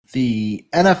The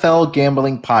NFL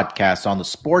Gambling Podcast on the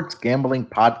Sports Gambling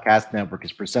Podcast Network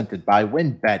is presented by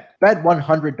WynnBET. Bet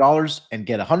 $100 and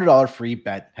get a $100 free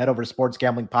bet. Head over to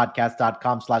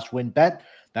sportsgamblingpodcast.com/wynnbet.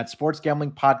 That's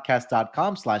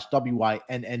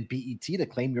sportsgamblingpodcast.com/WYNNBET to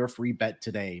claim your free bet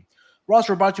today. We're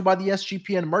also brought to you by the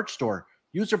SGPN merch store.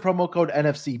 Use your promo code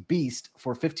NFCBEAST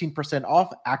for 15%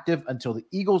 off, active until the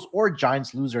Eagles or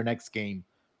Giants lose their next game.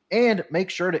 And make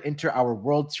sure to enter our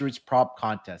World Series prop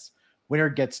contest. Winner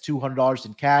gets $200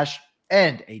 in cash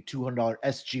and a $200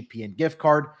 SGPN gift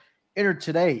card. Enter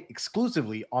today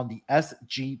exclusively on the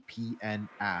SGPN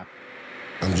app.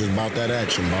 I'm just about that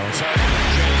action, boss.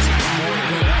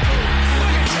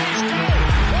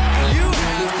 You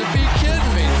have to be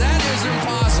kidding me. That is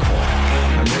impossible.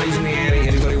 I'm raising the ante.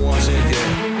 Anybody wants it?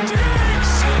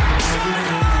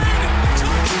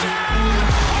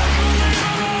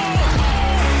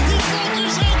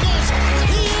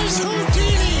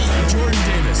 Jordan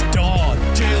Davis, dog.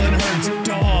 Jalen Hurts,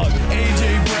 dog.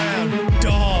 AJ Brown,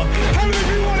 dog. How many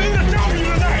people want in the W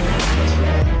tonight?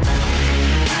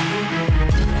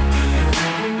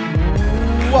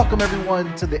 Welcome,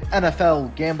 everyone, to the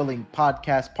NFL Gambling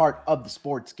Podcast, part of the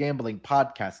Sports Gambling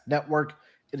Podcast Network.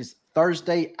 It is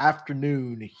Thursday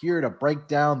afternoon, here to break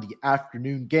down the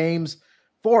afternoon games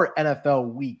for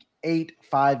NFL Week 8.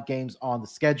 5 games on the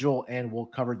schedule, and we'll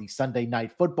cover the Sunday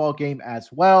night football game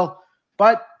as well.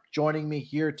 But joining me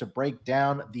here to break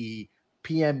down the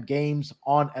PM games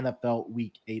on NFL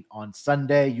Week 8 on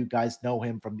Sunday. You guys know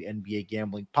him from the NBA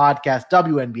Gambling Podcast,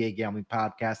 WNBA Gambling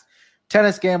Podcast,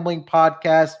 Tennis Gambling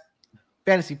Podcast,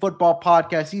 Fantasy Football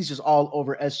Podcast. He's just all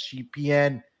over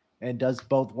SGPN and does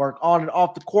both work on and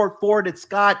off the court for it. It's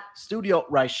Scott, Studio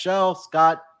Reichel.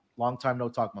 Scott, long time no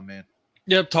talk, my man.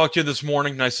 Yep, talked to you this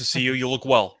morning. Nice to see you. You look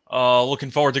well.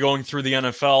 Looking forward to going through the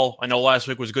NFL. I know last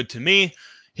week was good to me.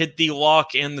 Hit the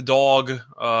lock and the dog,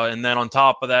 and then on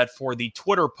top of that, for the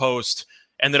Twitter post,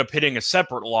 ended up hitting a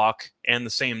separate lock and the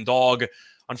same dog.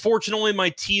 Unfortunately, my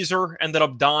teaser ended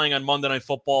up dying on Monday Night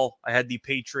Football. I had the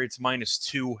Patriots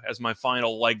 -2 as my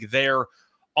final leg there.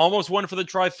 Almost went for the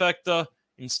trifecta.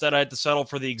 Instead, I had to settle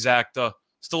for the exacta.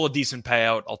 Still a decent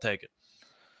payout. I'll take it.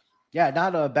 Yeah,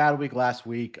 not a bad week last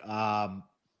week. I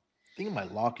think my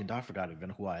lock, and I forgot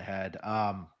even who I had.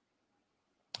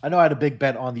 I know I had a big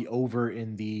bet on the over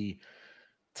in the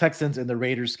Texans and the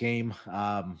Raiders game.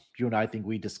 You and I think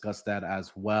we discussed that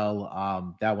as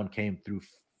well. That one came through.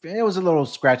 It was a little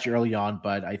scratchy early on,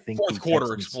 but I think fourth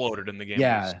quarter exploded in the game.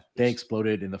 Yeah, they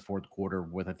exploded in the fourth quarter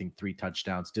with, I think, 3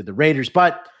 touchdowns to the Raiders.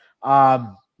 But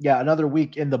yeah, another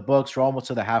week in the books. We're almost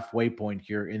to the halfway point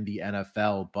here in the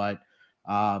NFL. But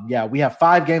yeah, we have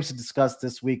 5 games to discuss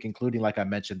this week, including, like I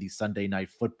mentioned, the Sunday night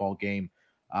football game,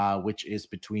 which is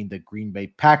between the Green Bay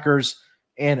Packers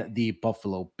and the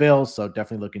Buffalo Bills. So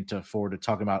definitely looking forward to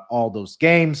talking about all those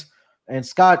games. And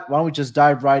Scott, why don't we just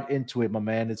dive right into it, my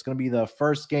man? It's going to be the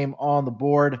first game on the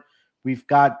board. We've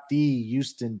got the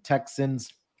Houston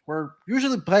Texans. We're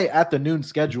usually play at the noon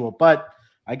schedule, but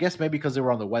I guess maybe because they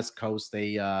were on the West Coast,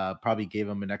 they probably gave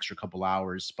them an extra couple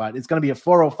hours. But it's going to be a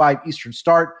 4:05 Eastern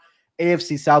start.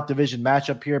 AFC South Division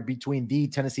matchup here between the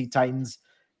Tennessee Titans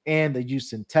and the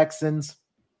Houston Texans.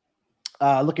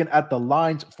 Looking at the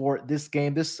lines for this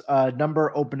game, this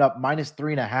number opened up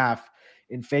 -3.5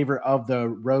 in favor of the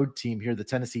road team here, the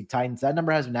Tennessee Titans. That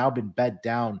number has now been bet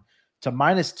down to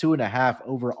 -2.5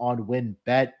 over on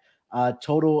WynnBET.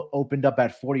 Total opened up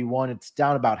at 41. It's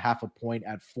down about half a point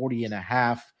at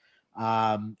 40.5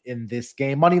 in this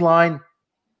game. Money line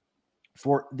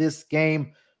for this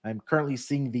game, I'm currently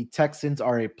seeing the Texans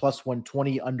are a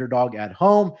 +120 underdog at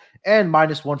home and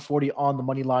 -140 on the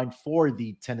money line for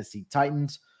the Tennessee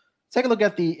Titans. Take a look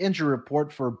at the injury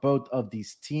report for both of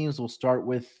these teams. We'll start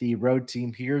with the road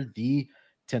team here, the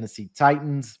Tennessee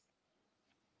Titans.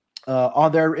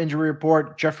 On their injury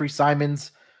report, Jeffrey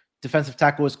Simons, defensive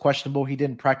tackle, is questionable. He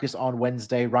didn't practice on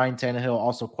Wednesday. Ryan Tannehill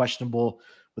also questionable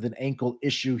with an ankle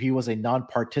issue. He was a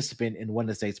non-participant in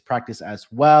Wednesday's practice as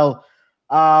well.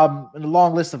 And a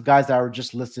long list of guys that are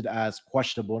just listed as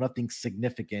questionable, nothing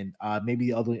significant.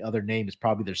 Maybe the other name is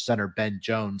probably their center, Ben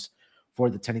Jones, for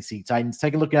the Tennessee Titans.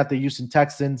 Take a look at the Houston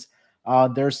Texans.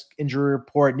 There's injury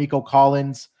report. Nico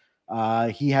Collins,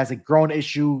 he has a groin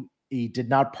issue. He did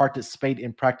not participate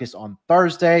in practice on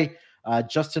Thursday.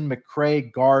 Justin McCray,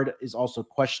 guard, is also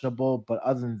questionable, but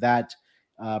other than that,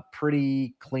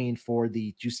 pretty clean for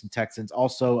the Houston Texans.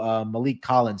 Also, Malik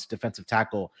Collins, defensive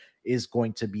tackle, is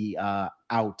going to be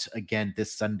out again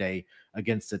this Sunday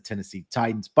against the Tennessee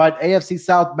Titans. But AFC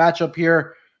South matchup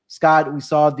here, Scott, we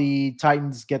saw the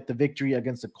Titans get the victory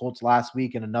against the Colts last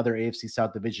week in another AFC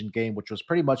South division game, which was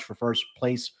pretty much for first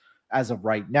place as of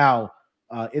right now.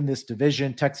 in this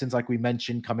division. Texans, like we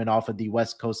mentioned, coming off of the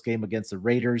West Coast game against the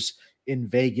Raiders in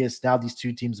Vegas. Now these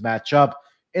two teams match up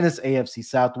in this AFC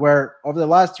South, where over the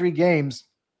last 3 games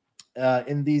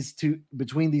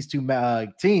between these two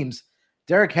teams,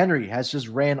 Derrick Henry has just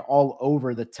ran all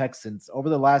over the Texans. Over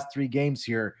the last 3 games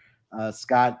here,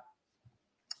 Scott,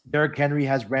 Derrick Henry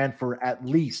has ran for at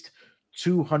least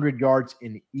 200 yards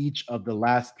in each of the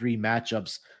last 3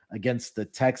 matchups against the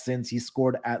Texans. He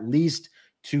scored at least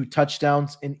 2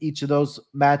 touchdowns in each of those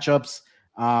matchups,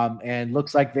 and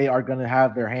looks like they are going to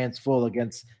have their hands full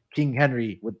against King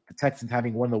Henry, with the Texans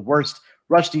having one of the worst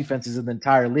rush defenses in the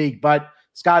entire league. But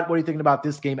Scott, what are you thinking about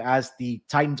this game as the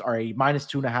Titans are a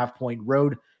 -2.5 point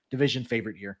road division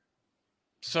favorite here?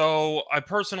 So I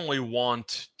personally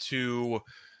want to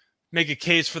make a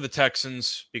case for the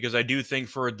Texans because I do think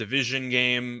for a division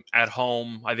game at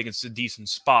home, I think it's a decent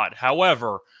spot.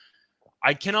 However,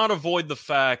 I cannot avoid the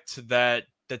fact that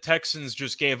the Texans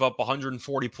just gave up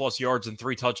 140 plus yards and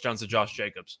 3 touchdowns to Josh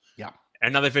Jacobs. Yeah.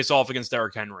 And now they face off against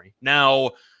Derrick Henry.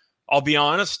 Now, I'll be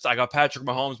honest, I got Patrick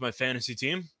Mahomes, my fantasy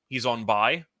team. He's on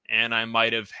bye, and I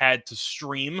might have had to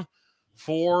stream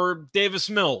for Davis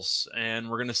Mills, and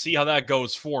we're going to see how that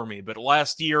goes for me. But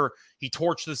last year, he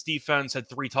torched this defense, had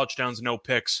 3 touchdowns, no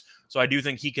picks. So I do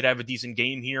think he could have a decent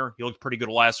game here. He looked pretty good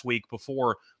last week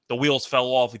before the wheels fell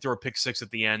off. He threw a pick 6 at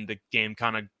the end. The game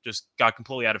kind of just got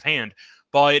completely out of hand.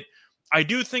 But I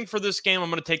do think for this game, I'm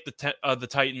going to take the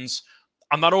Titans.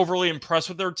 I'm not overly impressed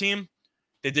with their team.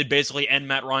 They did basically end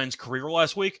Matt Ryan's career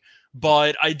last week.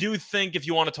 But I do think if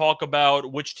you want to talk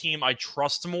about which team I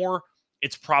trust more,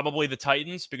 it's probably the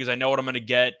Titans because I know what I'm going to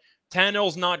get.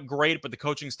 Tannehill's not great, but the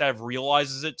coaching staff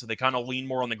realizes it, so they kind of lean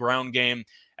more on the ground game.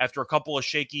 After a couple of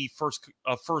shaky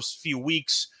first few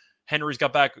weeks, Henry's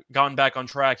gone back on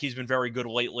track. He's been very good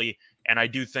lately, and I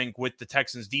do think with the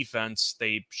Texans' defense,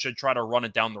 they should try to run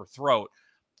it down their throat.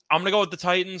 I'm going to go with the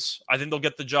Titans. I think they'll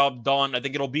get the job done. I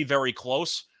think it'll be very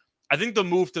close. I think the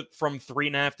move from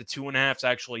 3.5 to 2.5 is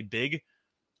actually big.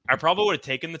 I probably would have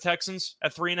taken the Texans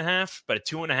at 3.5, but at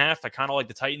 2.5, I kind of like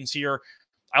the Titans here.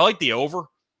 I like the over.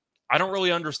 I don't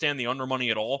really understand the under money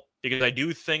at all because I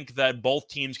do think that both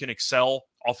teams can excel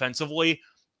offensively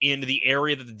in the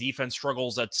area that the defense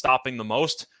struggles at stopping the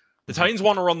most. The Titans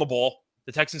want to run the ball.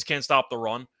 The Texans can't stop the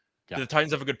run. Yeah. Do the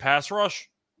Titans have a good pass rush?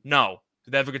 No.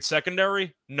 Do they have a good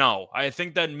secondary? No. I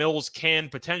think that Mills can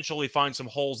potentially find some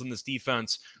holes in this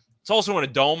defense. It's also in a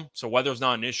dome, so weather's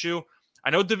not an issue. I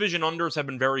know division unders have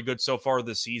been very good so far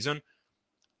this season.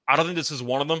 I don't think this is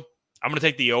one of them. I'm going to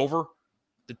take the over.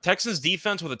 The Texans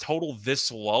defense with a total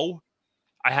this low,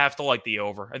 I have to like the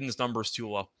over. I think this number is too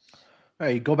low. All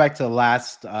right, go back to the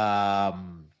last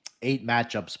 8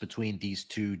 matchups between these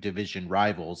two division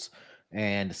rivals,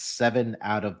 and 7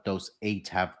 out of those 8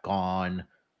 have gone.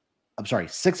 I'm sorry,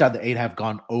 6 out of the 8 have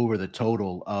gone over the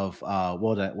total of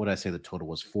what did I say the total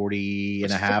was? 40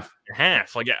 and a half.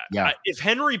 Like, yeah. If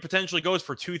Henry potentially goes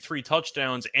for 2-3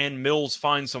 touchdowns and Mills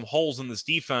finds some holes in this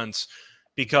defense,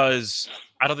 because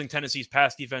I don't think Tennessee's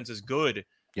pass defense is good.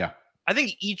 Yeah. I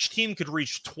think each team could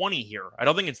reach 20 here. I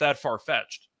don't think it's that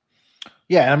far-fetched.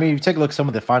 Yeah, I mean, if you take a look at some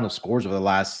of the final scores over the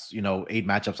last, 8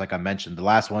 matchups, like I mentioned, the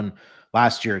last one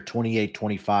last year,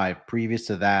 28-25. Previous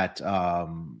to that,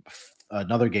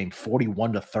 another game,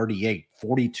 41-38,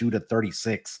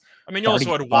 42-36. I mean, you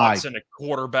also had Watson at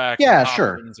quarterback, yeah,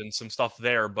 sure, and some stuff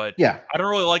there, but yeah, I don't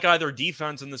really like either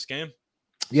defense in this game.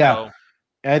 Yeah, so.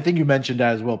 I think you mentioned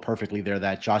that as well perfectly there,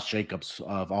 that Josh Jacobs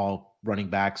of all running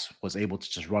backs was able to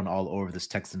just run all over this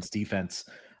Texans defense.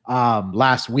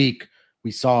 Last week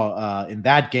we saw in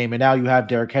that game, and now you have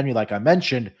Derrick Henry, like I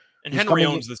mentioned, and Henry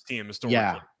owns this team historically.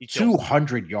 Yeah,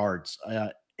 200 yards.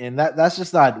 And that's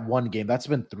just not one game. That's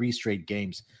been 3 straight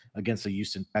games against the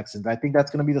Houston Texans. I think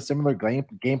that's going to be the similar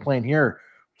game plan here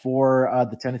for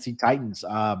the Tennessee Titans.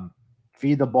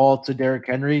 Feed the ball to Derrick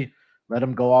Henry, let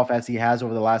him go off as he has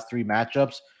over the last 3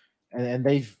 matchups. And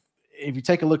if you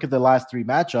take a look at the last 3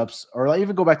 matchups, or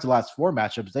even go back to the last 4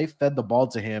 matchups, they fed the ball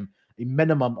to him a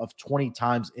minimum of 20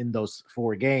 times in those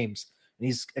 4 games. And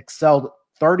he's excelled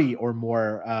 30 or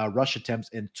more rush attempts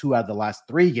in 2 out of the last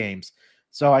 3 games.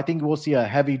 So I think we'll see a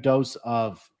heavy dose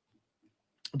of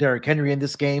Derrick Henry in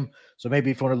this game. So maybe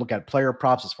if you want to look at player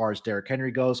props as far as Derrick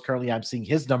Henry goes, currently I'm seeing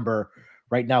his number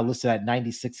right now listed at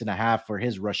 96.5 for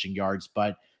his rushing yards.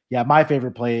 But yeah, my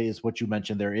favorite play is what you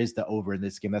mentioned. There is the over in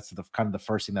this game. That's kind of the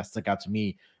first thing that stuck out to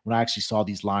me when I actually saw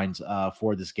these lines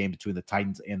for this game between the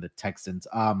Titans and the Texans.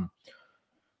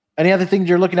 Any other things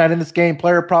you're looking at in this game,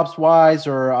 player props wise,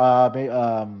 or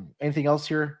anything else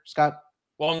here, Scott?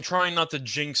 Well, I'm trying not to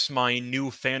jinx my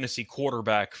new fantasy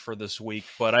quarterback for this week,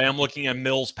 but I am looking at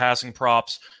Mills passing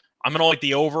props. I'm going to like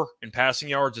the over in passing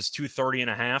yards. It's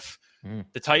 230.5.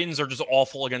 The Titans are just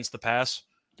awful against the pass.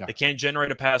 Yeah. They can't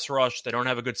generate a pass rush. They don't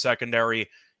have a good secondary.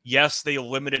 Yes, they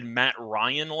limited Matt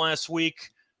Ryan last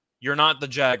week. You're not the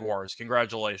Jaguars.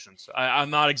 Congratulations. I'm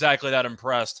not exactly that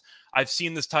impressed. I've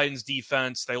seen this Titans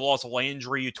defense. They lost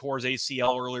Landry towards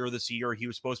ACL earlier this year. He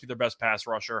was supposed to be their best pass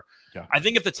rusher. Yeah. I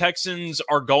think if the Texans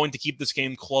are going to keep this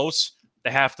game close,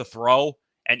 they have to throw.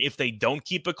 And if they don't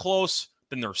keep it close,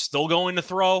 then they're still going to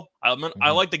throw.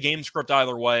 I like the game script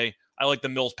either way. I like the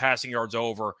Mills passing yards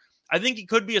over. I think he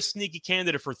could be a sneaky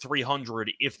candidate for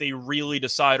 300 if they really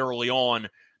decide early on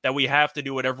that we have to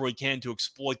do whatever we can to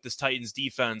exploit this Titans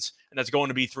defense, and that's going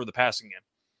to be through the passing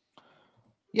game.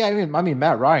 Yeah, I mean,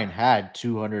 Matt Ryan had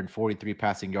 243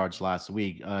 passing yards last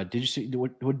week. Did you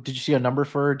see a number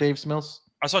for Dave Mills?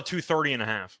 I saw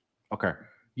 230.5. Okay.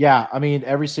 Yeah, I mean,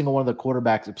 every single one of the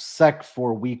quarterbacks, except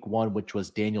for week 1, which was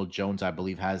Daniel Jones, I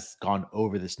believe, has gone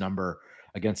over this number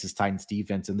against this Titans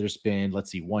defense. And there's been,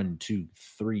 let's see, 4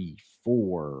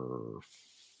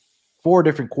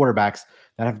 different quarterbacks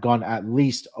that have gone at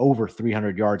least over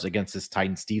 300 yards against this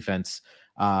Titans defense,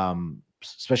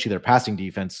 especially their passing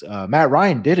defense. Matt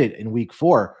Ryan did it in week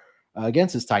 4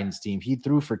 against this Titans team. He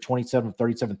threw for 27,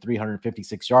 37,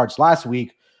 356 yards. Last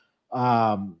week,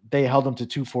 they held him to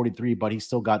 243, but he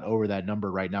still got over that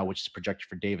number right now, which is projected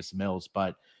for Davis Mills.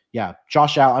 But yeah,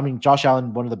 Josh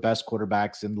Allen, one of the best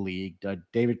quarterbacks in the league.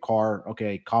 David Carr,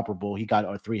 okay, comparable. He got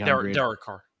a 300. Derek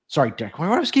Carr. Sorry, Derek. Why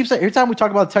do I just keep saying every time we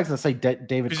talk about the Texans, I say David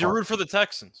Carr? Because you're rooting for the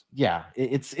Texans. Yeah,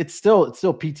 it's still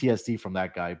PTSD from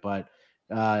that guy. But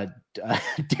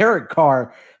Derek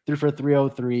Carr threw for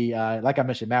 303. Like I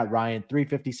mentioned, Matt Ryan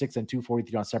 356 and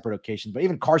 243 on separate occasions. But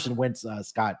even Carson Wentz,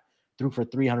 Scott, threw for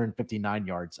 359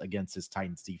 yards against his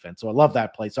Titans defense. So I love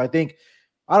that play. So I think,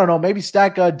 I don't know, maybe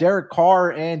stack Derek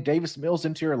Carr and Davis Mills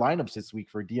into your lineups this week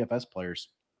for DFS players.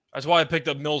 That's why I picked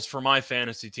up Mills for my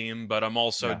fantasy team, but I'm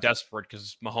also desperate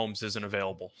because Mahomes isn't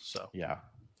available. So yeah,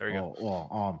 there you go.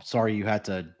 Well, sorry you had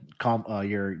to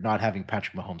you're not having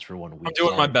Patrick Mahomes for 1 week. I'm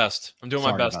doing my best. I'm doing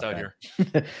my best out here.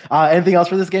 Anything else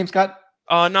for this game, Scott?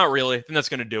 Not really. I think that's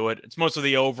going to do it. It's mostly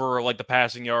the over, like the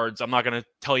passing yards. I'm not going to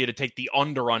tell you to take the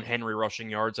under on Henry rushing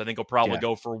yards. I think he'll probably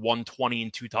go for 120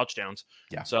 and 2 touchdowns.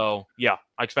 Yeah. So, yeah,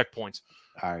 I expect points.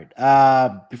 All right.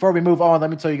 Before we move on, let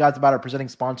me tell you guys about our presenting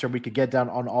sponsor. We could get down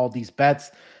on all these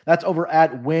bets. That's over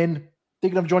at Win.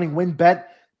 Thinking of joining WinBet?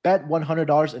 Bet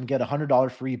 $100 and get a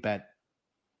 $100 free bet.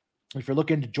 If you're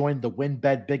looking to join the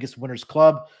WinBet Biggest Winners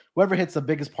Club, whoever hits the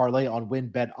biggest parlay on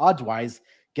WinBet odds-wise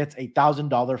gets a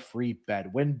 $1,000 free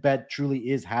bet. WinBet truly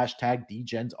is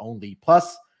 #DGens only.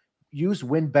 Plus, use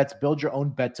WinBet's Build Your Own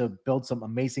Bet to build some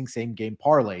amazing same-game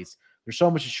parlays. There's so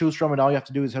much to choose from, and all you have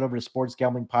to do is head over to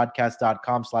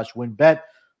sportsgamblingpodcast.com/winbet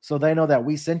so they know that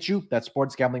we sent you. That's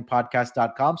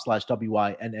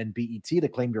sportsgamblingpodcast.com/WINNBET to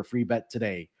claim your free bet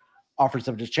today. Offers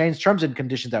subject to change. Terms and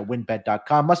conditions at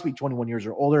winbet.com. Must be 21 years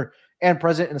or older and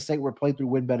present in a state where playthrough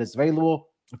WinBet is available.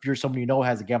 If you're someone you know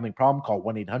has a gambling problem, call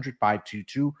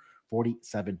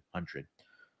 1-800-522-4700.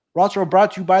 We're also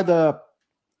brought to you by the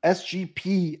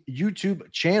SGP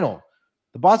YouTube channel.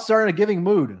 The bosses are in a giving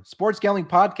mood. Sports Gambling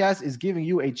Podcast is giving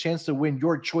you a chance to win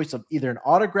your choice of either an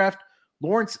autographed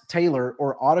Lawrence Taylor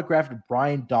or autographed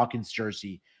Brian Dawkins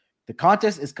jersey. The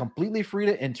contest is completely free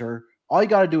to enter. All you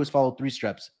got to do is follow 3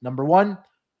 steps. Number 1,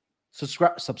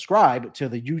 subscribe to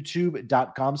the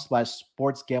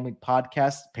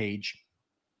youtube.com/sportsgamblingpodcast page.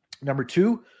 Number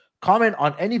 2, comment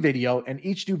on any video, and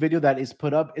each new video that is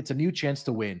put up, it's a new chance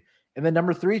to win. And then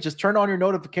number 3, just turn on your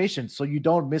notifications so you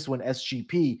don't miss when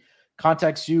SGP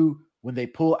contacts you when they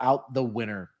pull out the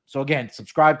winner. So again,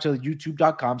 subscribe to the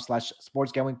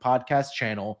youtube.com/sportsgamblingpodcast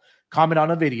channel, comment on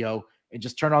a video, and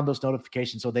just turn on those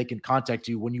notifications so they can contact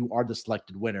you when you are the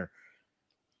selected winner.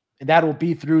 And that will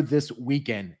be through this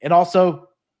weekend. And also,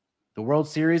 the World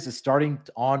Series is starting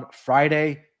on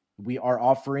Friday. We are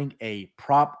offering a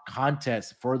prop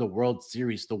contest for the World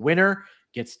Series. The winner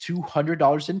gets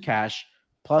 $200 in cash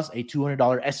plus a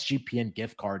 $200 SGPN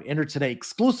gift card. Enter today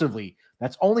exclusively.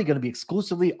 That's only going to be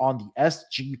exclusively on the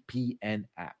SGPN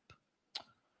app.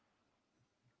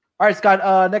 All right,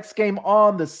 Scott, next game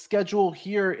on the schedule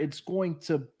here, it's going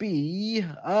to be,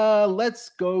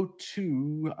 let's go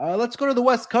to the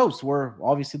West Coast, where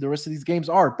obviously the rest of these games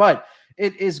are, but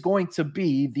it is going to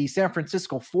be the San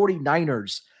Francisco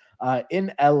 49ers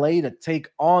in LA to take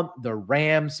on the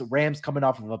Rams. Rams coming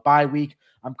off of a bye week.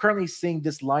 I'm currently seeing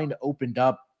this line opened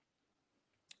up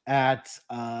at,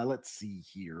 let's see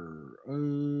here.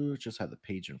 Just had the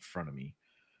page in front of me.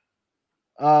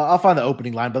 I'll find the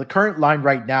opening line, but the current line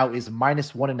right now is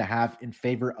 -1.5 in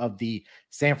favor of the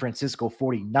San Francisco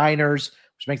 49ers,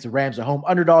 which makes the Rams a home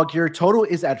underdog here. Total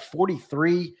is at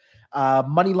 43.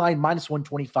 Money line minus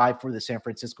 125 for the San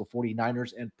Francisco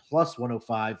 49ers and plus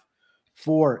 105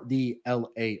 for the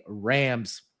LA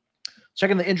Rams.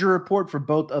 Checking the injury report for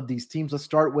both of these teams. Let's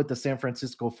start with the San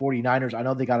Francisco 49ers. I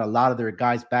know they got a lot of their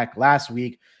guys back last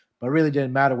week, but it really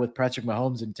didn't matter with Patrick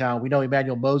Mahomes in town. We know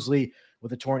Emmanuel Mosley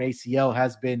with a torn ACL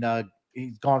has been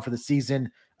he's gone for the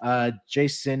season.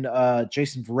 Jason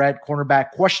Verrett,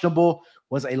 cornerback, questionable,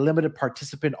 was a limited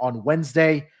participant on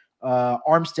Wednesday.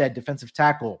 Armstead,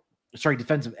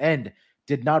 defensive end,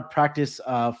 did not practice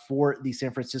for the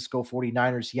San Francisco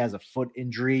 49ers. He has a foot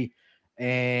injury.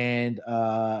 And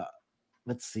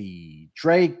let's see,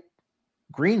 Dre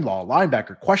Greenlaw,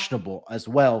 linebacker, questionable as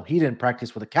well. He didn't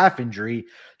practice with a calf injury.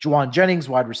 Juwan Jennings,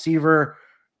 wide receiver,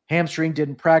 hamstring,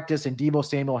 didn't practice. And Deebo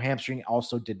Samuel, hamstring,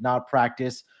 also did not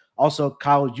practice. Also,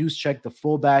 Kyle Juszczyk, the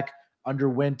fullback,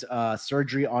 underwent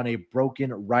surgery on a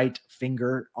broken right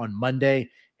finger on Monday.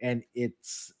 And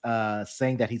it's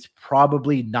saying that he's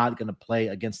probably not going to play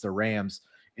against the Rams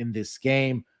in this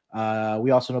game.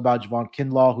 We also know about Javon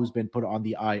Kinlaw, who's been put on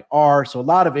the IR. So a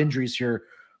lot of injuries here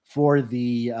for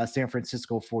the San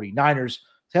Francisco 49ers. Let's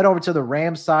head over to the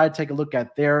Rams side, take a look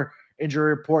at their injury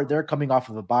report. They're coming off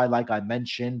of a bye, like I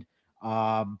mentioned.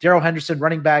 Darrell Henderson,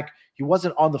 running back, he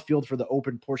wasn't on the field for the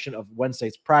open portion of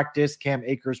Wednesday's practice. Cam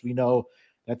Akers, we know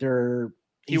that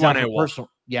he's out for personal.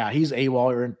 Yeah, he's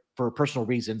AWOL for personal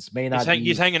reasons.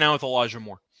 He's hanging out with Elijah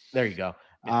Moore. There you go.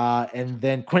 And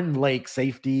then Quentin Lake,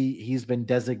 safety, he's been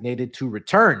designated to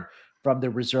return from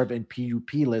the reserve and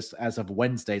PUP list as of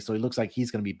Wednesday. So it looks like he's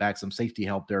going to be back. Some safety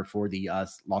help there for the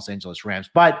Los Angeles Rams.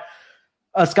 But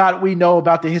Scott, we know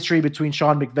about the history between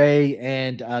Sean McVay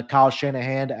and Kyle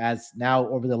Shanahan, as now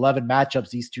over the 11 matchups,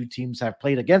 these two teams have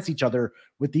played against each other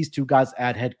with these two guys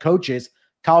at head coaches.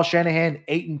 Kyle Shanahan,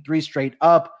 8-3 straight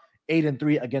up,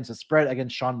 8-3 against the spread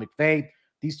against Sean McVay.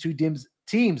 These two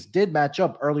teams did match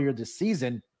up earlier this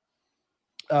season,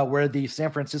 where the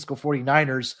San Francisco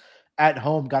 49ers at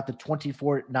home got the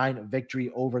 24-9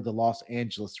 victory over the Los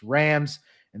Angeles Rams.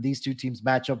 And these two teams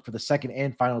match up for the second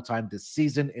and final time this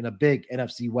season in a big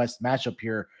NFC West matchup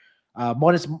here.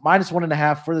 Minus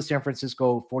 1.5 for the San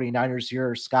Francisco 49ers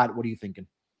here. Scott, what are you thinking?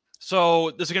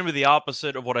 So this is going to be the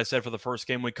opposite of what I said for the first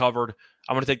game we covered.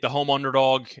 I'm going to take the home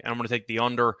underdog, and I'm going to take the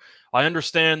under. I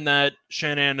understand that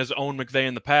Shanahan has owned McVay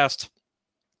in the past.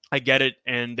 I get it,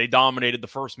 and they dominated the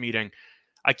first meeting.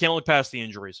 I can't look past the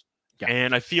injuries. Yeah.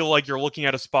 And I feel like you're looking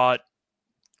at a spot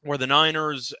where the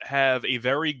Niners have a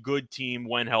very good team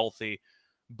when healthy,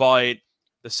 but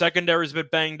the secondary is a bit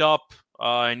banged up.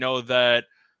 I know that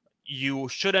you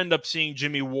should end up seeing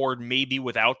Jimmy Ward maybe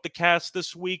without the cast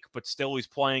this week, but still he's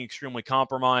playing extremely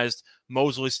compromised.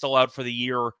 Mosley's still out for the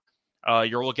year.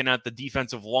 You're looking at the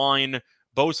defensive line.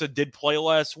 Bosa did play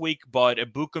last week, but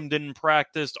Ibukam didn't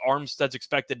practice. Armstead's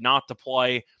expected not to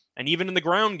play. And even in the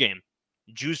ground game,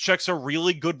 Juszczyk's a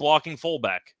really good blocking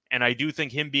fullback. And I do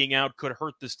think him being out could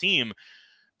hurt this team.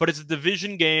 But it's a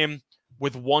division game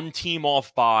with one team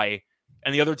off bye,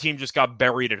 and the other team just got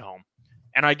buried at home.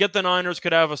 And I get the Niners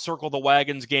could have a circle the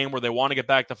wagons game where they want to get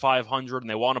back to 500 and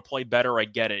they want to play better. I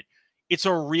get it. It's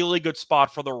a really good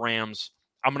spot for the Rams.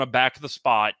 I'm going to back the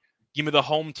spot. Give me the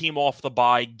home team off the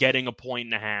bye, getting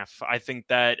 1.5. I think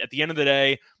that at the end of the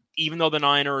day, even though the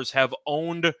Niners have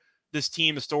owned this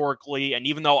team historically, and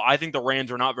even though I think the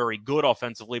Rams are not very good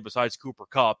offensively besides Cooper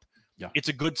Kupp, It's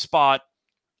a good spot.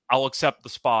 I'll accept the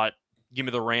spot. Give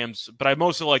me the Rams, but I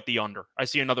mostly like the under. I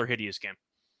see another hideous game.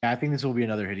 Yeah, I think this will be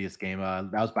another hideous game.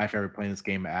 That was my favorite play in this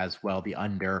game as well, the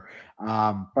under.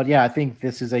 But yeah, I think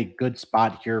this is a good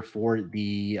spot here for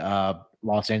the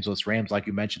Los Angeles Rams. Like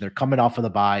you mentioned, they're coming off of the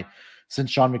bye.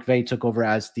 Since Sean McVay took over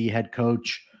as the head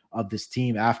coach of this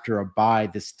team after a bye,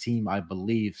 this team, I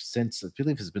believe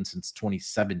has been since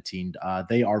 2017.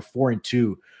 They are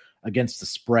 4-2 against the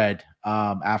spread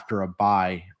after a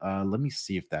bye. Let me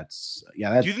see if that's do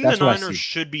you think the Niners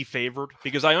should be favored?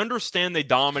 Because I understand they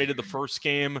dominated the first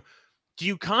game. Do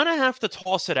you kind of have to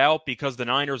toss it out because the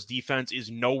Niners defense is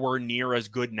nowhere near as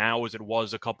good now as it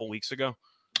was a couple weeks ago?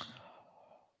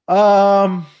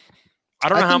 I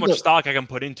don't know how much stock I can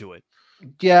put into it.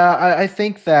 Yeah, I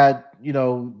think that,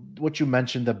 what you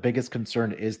mentioned, the biggest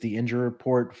concern is the injury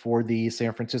report for the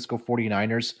San Francisco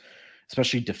 49ers,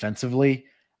 especially defensively.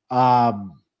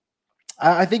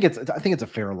 I think it's a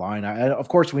fair line. Of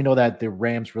course, we know that the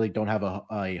Rams really don't have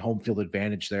a home field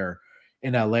advantage there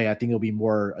in LA. I think it'll be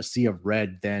more a sea of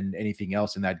red than anything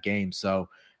else in that game. So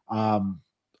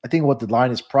I think what the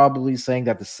line is probably saying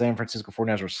that the San Francisco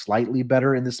 49ers are slightly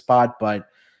better in this spot, but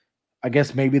I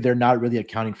guess maybe they're not really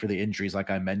accounting for the injuries, like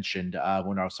I mentioned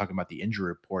when I was talking about the injury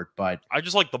report. But I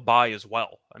just like the bye as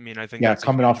well. I mean, I think yeah, that's a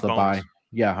coming huge off the bonus. bye,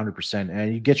 yeah, 100%,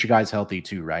 and you get your guys healthy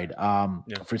too, right?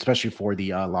 Yeah. Especially for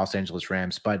the Los Angeles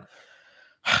Rams. But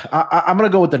I'm going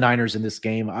to go with the Niners in this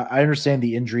game. I understand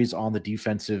the injuries on the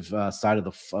defensive side of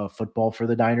the football for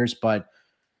the Niners, but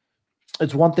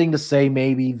it's one thing to say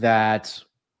maybe that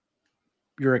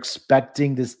you're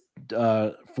expecting this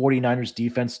 49ers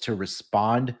defense to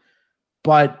respond,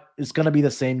 but it's going to be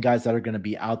the same guys that are going to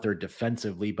be out there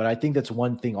defensively. But I think that's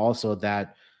one thing also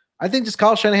that I think just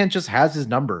Kyle Shanahan just has his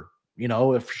number.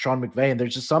 If Sean McVay, and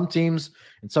there's just some teams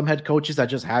and some head coaches that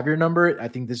just have your number. I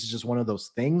think this is just one of those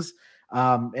things.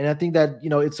 And I think that,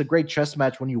 it's a great chess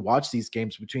match when you watch these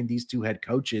games between these two head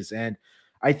coaches. And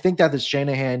I think that the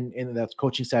Shanahan and the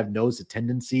coaching staff knows the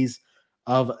tendencies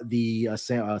of the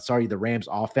Rams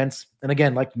offense. And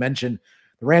again, like mentioned,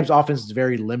 the Rams offense is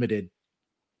very limited,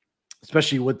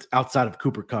 especially with outside of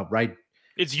Cooper Kupp, right?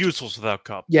 It's useless without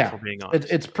Kupp. Yeah, for being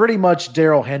honest. It's pretty much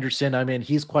Darrell Henderson. I mean,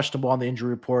 he's questionable on the injury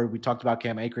report. We talked about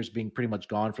Cam Akers being pretty much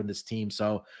gone from this team.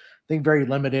 So I think very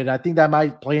limited. I think that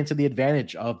might play into the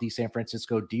advantage of the San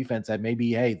Francisco defense that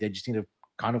maybe, hey, they just need to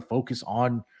kind of focus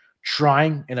on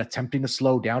trying and attempting to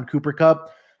slow down Cooper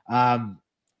Kupp.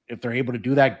 If they're able to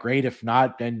do that, great. If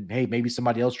not, then, hey, maybe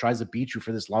somebody else tries to beat you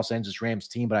for this Los Angeles Rams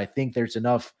team. But I think there's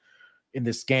enough in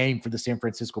this game for the San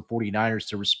Francisco 49ers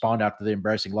to respond after the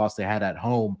embarrassing loss they had at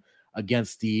home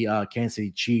against the Kansas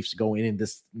City Chiefs going in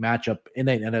this matchup, in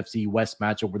an NFC West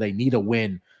matchup where they need a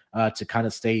win to kind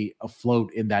of stay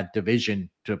afloat in that division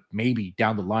to maybe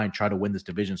down the line try to win this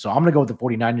division. So I'm going to go with the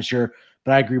 49ers here,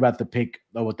 but I agree about the pick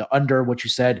with the under, what you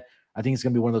said. I think it's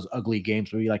going to be one of those ugly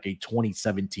games, maybe like a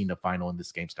 2017 to final in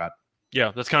this game, Scott.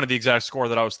 Yeah, that's kind of the exact score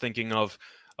that I was thinking of.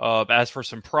 As for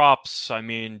some props, I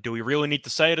mean, do we really need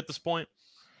to say it at this point?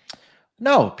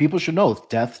 No, people should know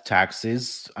death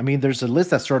taxes. I mean, there's a list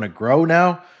that's starting to grow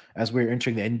now as we're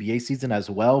entering the NBA season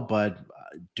as well. But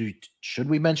should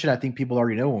we mention? I think people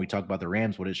already know when we talk about the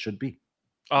Rams what it should be.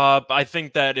 I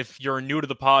think that if you're new to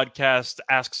the podcast,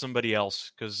 ask somebody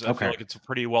else because I feel like it's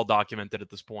pretty well documented at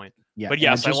this point. Yeah, but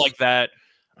yes, I like that.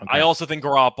 Okay. I also think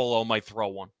Garoppolo might throw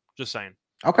one. Just saying.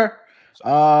 Okay.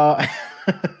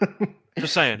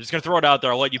 Just saying. Just going to throw it out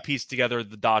there. I'll let you piece together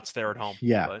the dots there at home.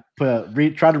 Yeah.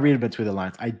 Try to read it between the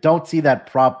lines. I don't see that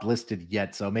prop listed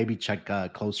yet, so maybe check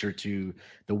closer to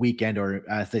the weekend or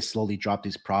as they slowly drop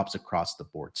these props across the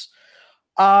boards.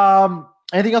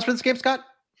 Anything else for this game, Scott?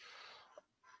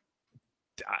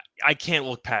 I can't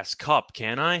look past Kupp,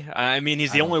 can I? I mean,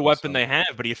 he's the only weapon they have,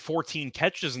 but he had 14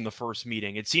 catches in the first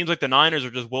meeting. It seems like the Niners are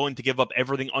just willing to give up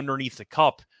everything underneath the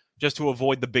Kupp just to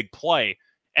avoid the big play.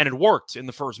 And it worked in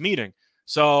the first meeting.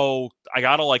 So I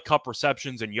got to like Kupp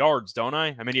receptions and yards, don't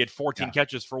I? I mean, he had 14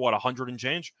 catches for 100 and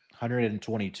change?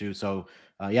 122. So,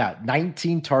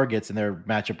 19 targets in their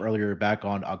matchup earlier back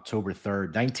on October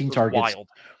 3rd. 19 targets, wild.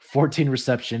 14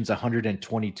 receptions,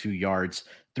 122 yards.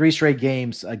 3 straight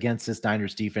games against this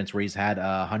Niners defense where he's had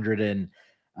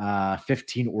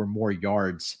 115 or more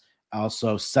yards.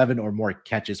 Also 7 or more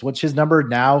catches, which his number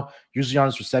now, usually on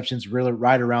his receptions, really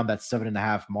right around that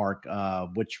 7.5 mark,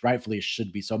 which rightfully it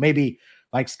should be. So maybe,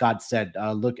 like Scott said,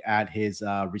 look at his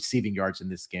receiving yards in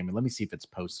this game. And let me see if it's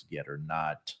posted yet or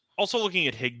not. Also looking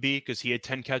at Higbee, because he had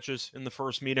 10 catches in the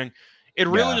first meeting. It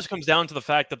really just comes down to the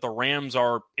fact that the Rams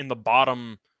are in the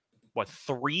bottom,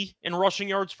 3 in rushing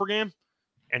yards per game?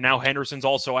 And now Henderson's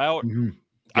also out. Mm-hmm.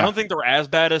 I don't think they're as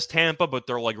bad as Tampa, but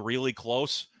they're like really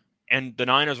close. And the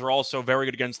Niners are also very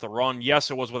good against the run.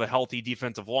 Yes, it was with a healthy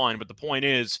defensive line, but the point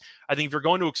is, I think if you're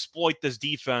going to exploit this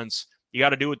defense, you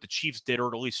got to do what the Chiefs did,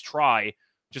 or at least try.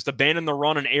 Just abandon the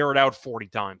run and air it out 40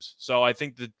 times. So I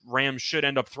think the Rams should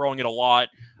end up throwing it a lot.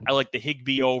 I like the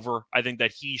Higbee over. I think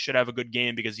that he should have a good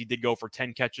game because he did go for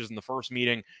 10 catches in the first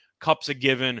meeting. Kupp's a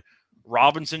given.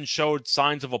 Robinson showed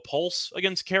signs of a pulse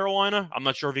against Carolina. I'm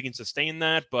not sure if he can sustain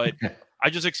that, but I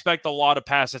just expect a lot of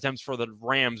pass attempts for the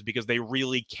Rams because they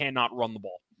really cannot run the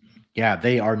ball. Yeah,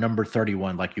 they are number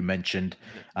 31, like you mentioned,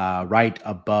 right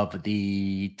above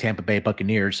the Tampa Bay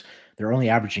Buccaneers. They're only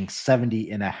averaging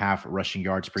 70.5 rushing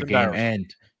yards per game.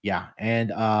 And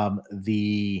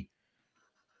the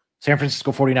San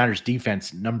Francisco 49ers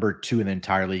defense, number 2 in the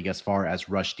entire league as far as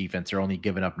rush defense. They're only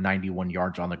giving up 91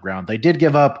 yards on the ground. They did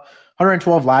give up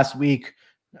 112 last week.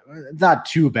 Not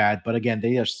too bad, but again,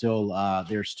 they're still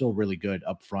really good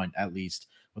up front, at least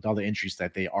with all the injuries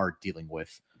that they are dealing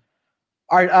with.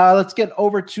 All right, let's get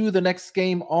over to the next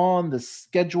game on the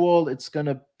schedule. It's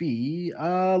gonna be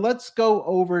let's go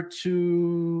over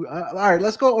to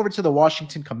the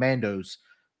Washington Commandos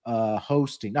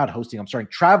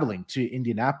traveling to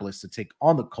Indianapolis to take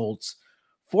on the Colts.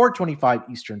 4:25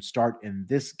 Eastern start in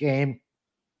this game.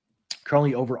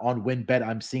 Currently over on WinBet,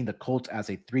 I'm seeing the Colts as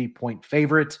a 3-point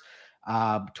favorite.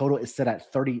 Total is set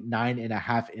at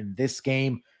 39.5 in this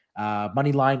game.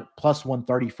 Money line plus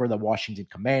 130 for the Washington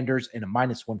Commanders and a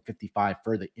minus 155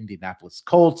 for the Indianapolis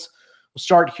Colts. We'll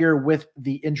start here with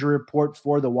the injury report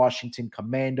for the Washington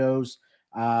Commandos.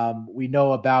 We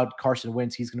know about Carson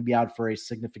Wentz. He's going to be out for a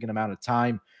significant amount of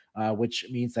time, which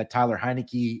means that Tyler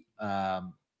Heineke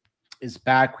is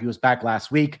back. He was back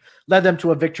last week, led them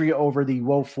to a victory over the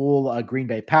woeful Green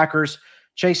Bay Packers.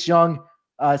 Chase Young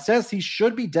says he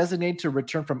should be designated to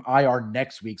return from IR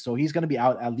next week. So he's going to be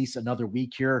out at least another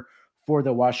week here for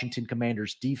the Washington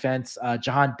Commanders defense.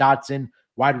 Jahan Dotson,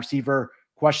 wide receiver,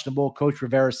 questionable. Coach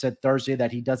Rivera said Thursday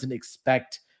that he doesn't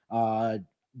expect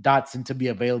Dotson to be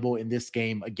available in this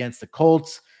game against the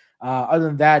Colts. Other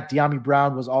than that, De'Ami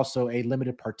Brown was also a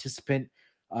limited participant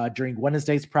during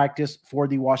Wednesday's practice for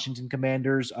the Washington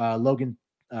Commanders. Logan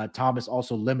Thomas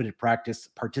also limited practice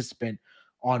participant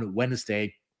on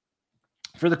Wednesday.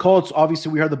 For the Colts, obviously,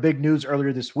 we heard the big news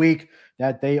earlier this week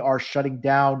that they are shutting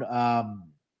down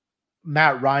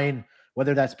Matt Ryan,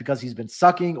 whether that's because he's been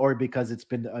sucking or because it's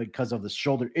been because of the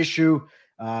shoulder issue,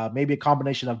 maybe a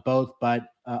combination of both. But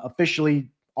officially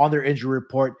on their injury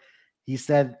report, they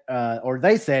said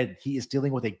he is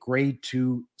dealing with a grade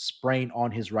 2 sprain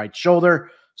on his right shoulder.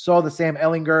 So the Sam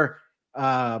Ehlinger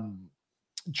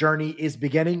journey is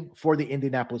beginning for the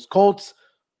Indianapolis Colts.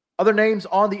 Other names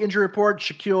on the injury report: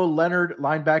 Shaquille Leonard,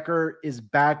 linebacker, is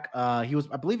back. I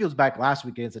believe he was back last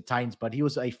week against the Titans, but he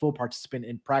was a full participant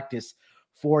in practice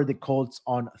for the Colts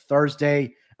on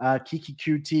Thursday. Kiki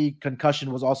QT,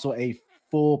 concussion, was also a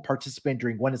full participant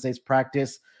during Wednesday's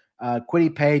practice.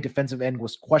 Kwity Paye, defensive end,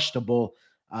 was questionable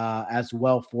as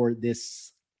well for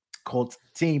this Colts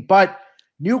team. But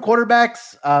new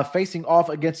quarterbacks facing off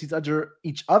against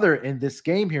each other in this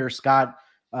game here, Scott.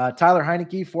 Tyler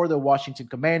Heineke for the Washington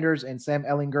Commanders and Sam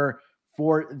Ehlinger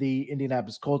for the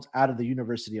Indianapolis Colts out of the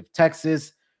University of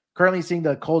Texas. Currently seeing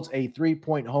the Colts a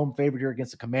 3-point home favorite here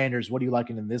against the Commanders. What are you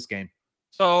liking in this game?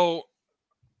 So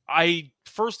I,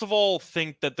 first of all,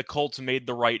 think that the Colts made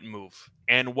the right move.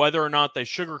 And whether or not they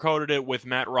sugarcoated it with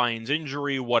Matt Ryan's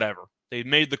injury, whatever. They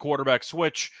made the quarterback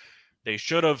switch. They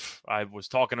should have. I was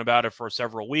talking about it for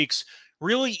several weeks.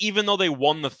 Really, even though they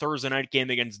won the Thursday night game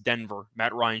against Denver,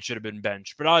 Matt Ryan should have been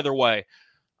benched. But either way,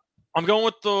 I'm going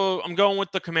with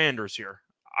the Commanders here.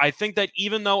 I think that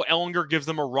even though Ehlinger gives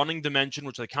them a running dimension,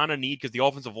 which they kind of need because the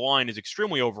offensive line is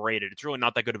extremely overrated, it's really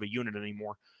not that good of a unit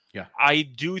anymore. Yeah, I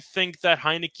do think that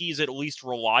Heineke is at least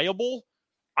reliable.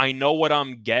 I know what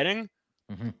I'm getting.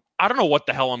 Mm-hmm. I don't know what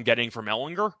the hell I'm getting from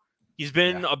Ehlinger. He's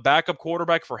been a backup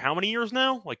quarterback for how many years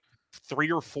now? Like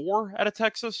 3 or 4 out of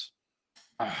Texas.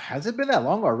 Has it been that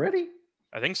long already?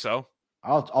 I think so.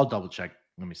 I'll double check.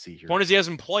 Let me see here. Point is, he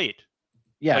hasn't played.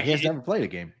 Yeah, he has never played a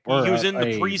game. He was in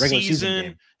the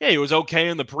preseason. Yeah, he was okay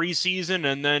in the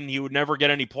preseason, and then he would never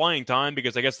get any playing time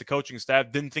because I guess the coaching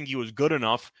staff didn't think he was good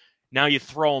enough. Now you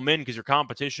throw him in because your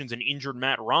competition's an injured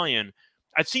Matt Ryan.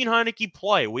 I've seen Heineke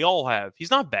play. We all have. He's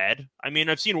not bad. I mean,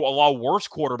 I've seen a lot worse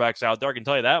quarterbacks out there. I can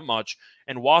tell you that much.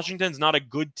 And Washington's not a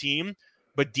good team,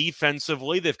 but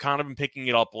defensively, they've kind of been picking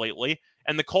it up lately.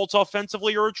 And the Colts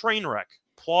offensively are a train wreck.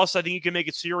 Plus, I think you can make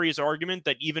a serious argument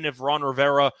that even if Ron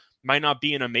Rivera might not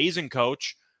be an amazing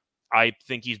coach, I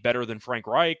think he's better than Frank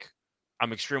Reich.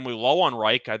 I'm extremely low on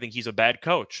Reich. I think he's a bad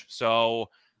coach. So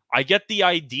I get the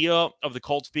idea of the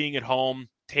Colts being at home.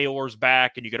 Taylor's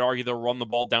back, and you could argue they'll run the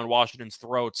ball down Washington's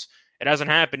throats. It hasn't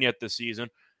happened yet this season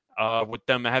with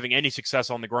them having any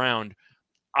success on the ground.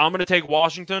 I'm going to take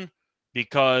Washington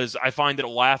because I find it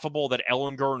laughable that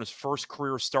Ehlinger in his first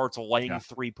career starts laying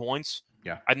 3 points.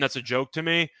 Yeah. I think that's a joke to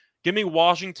me. Give me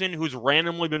Washington, who's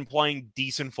randomly been playing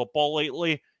decent football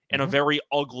lately, in a very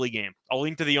ugly game. I'll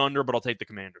lean to the under, but I'll take the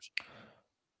Commanders.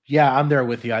 Yeah, I'm there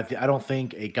with you. I don't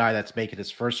think a guy that's making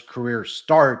his first career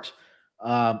start,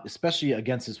 especially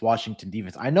against this Washington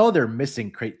defense. I know they're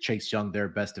missing Chase Young, their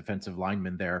best defensive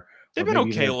lineman there. They've been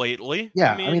okay lately.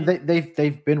 Yeah, I mean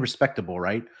they've been respectable,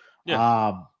 right?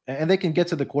 Yeah. And they can get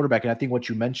to the quarterback. And I think what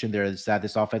you mentioned there is that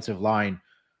this offensive line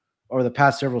over the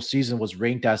past several seasons was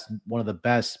ranked as one of the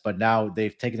best, but now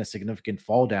they've taken a significant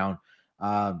fall down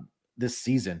this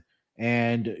season.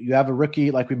 And you have a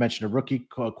rookie, like we mentioned, a rookie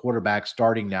quarterback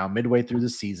starting now midway through the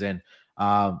season.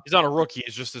 He's not a rookie.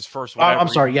 It's just his first one. I'm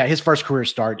sorry. Yeah, his first career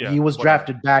start. Yeah, he was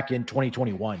drafted back in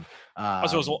 2021.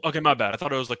 Okay, my bad. I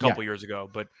thought it was a couple years ago,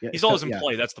 but he's always in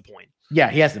play. That's the point. Yeah,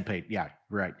 he hasn't played. Yeah,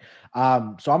 right. So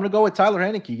I'm going to go with Tyler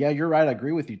Heineke. Yeah, you're right. I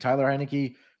agree with you. Tyler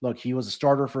Heineke look, he was a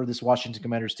starter for this Washington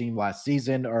Commanders team last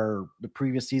season or the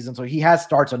previous season, so he has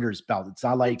starts under his belt. It's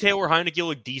not like Taylor Heineke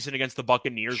looked decent against the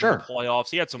Buccaneers in the playoffs.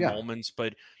 He had some moments,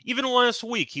 but even last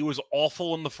week, he was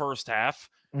awful in the first half,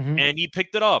 and he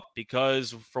picked it up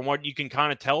because from what you can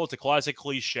kind of tell, it's a classic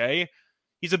cliche.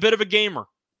 He's a bit of a gamer.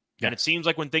 Yeah. And it seems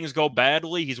like when things go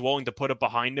badly, he's willing to put it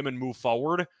behind him and move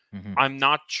forward. I'm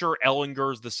not sure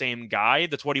Ellinger's the same guy.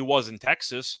 That's what he was in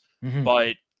Texas,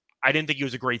 but I didn't think he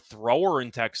was a great thrower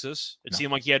in Texas. It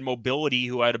seemed like he had mobility,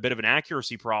 who had a bit of an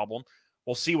accuracy problem.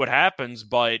 We'll see what happens,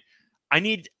 but I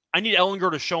need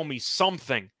Ellinger to show me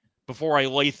something before I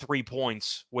lay 3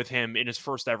 points with him in his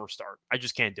first ever start. I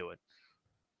just can't do it.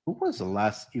 Who was the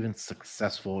last even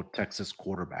successful Texas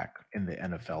quarterback in the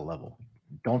NFL level?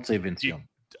 Don't say Vince Young.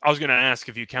 I was going to ask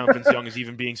if you count Vince Young as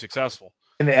even being successful.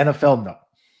 In the NFL, no.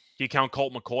 Do you count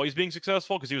Colt McCoy as being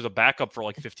successful? Because he was a backup for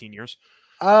like 15 years.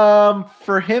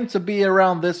 For him to be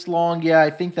around this long, yeah,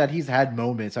 I think that he's had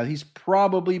moments. He's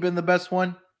probably been the best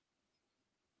one.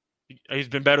 He's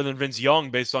been better than Vince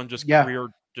Young based on just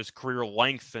career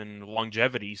length and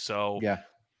longevity. So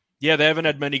yeah, they haven't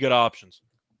had many good options.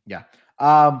 Yeah.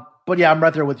 But yeah, I'm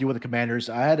right there with you with the Commanders.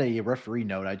 I had a referee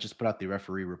note. I just put out the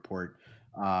referee report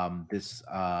this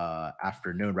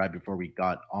afternoon right before we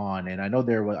got on, and I know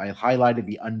I highlighted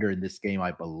the under in this game,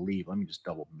 I believe. Let me just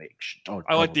double sure.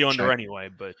 I like the under anyway,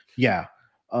 but yeah.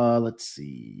 Let's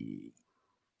see.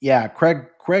 Yeah, Craig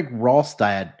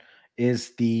Ralstad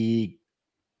is the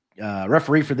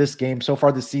referee for this game. So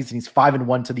far this season, he's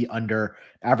 5-1 to the under,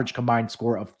 average combined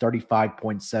score of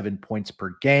 35.7 points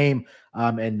per game.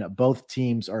 And both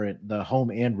teams the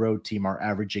home and road team are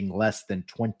averaging less than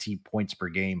 20 points per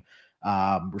game,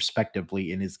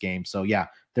 respectively in his game. So yeah,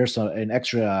 there's an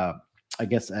extra,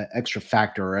 extra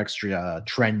factor or extra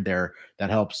trend there that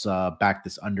helps back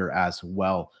this under as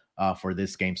well. For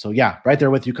this game. So yeah, right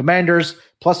there with you. Commanders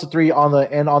 +3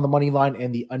 on the money line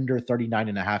and the under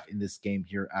 39.5 in this game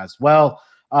here as well.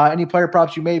 Any player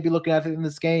props you may be looking at in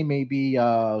this game? Maybe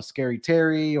Scary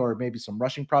Terry or maybe some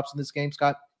rushing props in this game,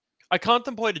 Scott? I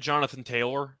contemplated Jonathan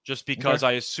Taylor just because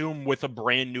I assume with a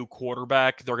brand new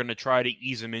quarterback, they're going to try to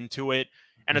ease him into it.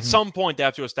 And at some point they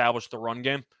have to establish the run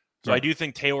game. So I do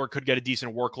think Taylor could get a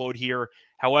decent workload here.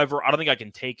 However, I don't think I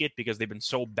can take it because they've been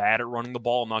so bad at running the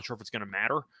ball. I'm not sure if it's going to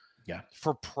matter. Yeah.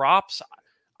 For props,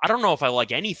 I don't know if I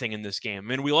like anything in this game. I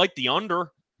mean, we like the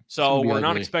under, so we're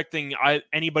not expecting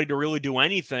anybody to really do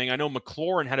anything. I know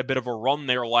McLaurin had a bit of a run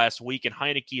there last week, and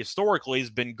Heineke historically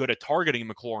has been good at targeting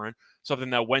McLaurin,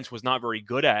 something that Wentz was not very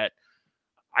good at.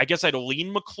 I guess I'd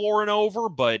lean McLaurin over,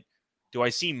 but do I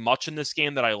see much in this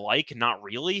game that I like? Not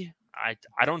really. I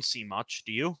don't see much.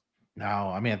 Do you? No,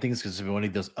 I mean, I think it's because of one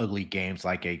of those ugly games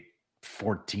like a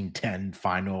 14-10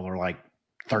 final or like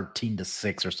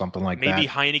 13-6 or something like that. Maybe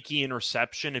Heineke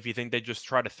interception if you think they just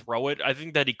try to throw it. I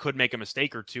think that he could make a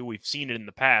mistake or two. We've seen it in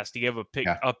the past. He gave a pick.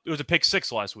 It was a pick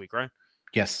 6 last week, right?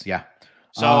 Yes, yeah.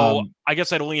 So I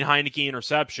guess I'd lean Heineke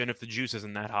interception if the juice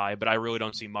isn't that high, but I really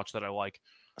don't see much that I like.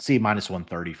 See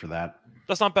 -130 for that.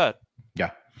 That's not bad. Yeah.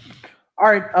 All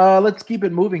right, let's keep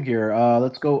it moving here.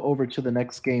 Let's go over to the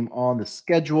next game on the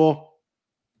schedule.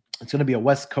 It's going to be a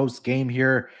West Coast game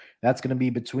here. That's going to be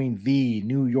between the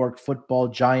New York Football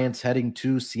Giants heading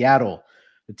to Seattle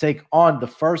to take on the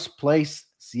first place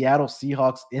Seattle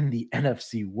Seahawks in the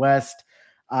NFC West.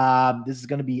 This is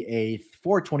going to be a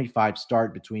 4:25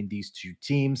 start between these two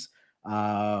teams.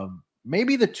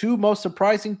 Maybe the two most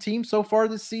surprising teams so far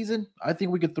this season. I think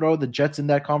we could throw the Jets in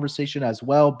that conversation as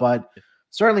well, but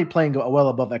certainly playing well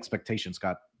above expectations,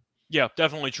 Scott. Yeah,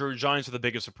 definitely true. Giants are the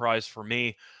biggest surprise for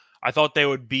me. I thought they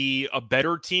would be a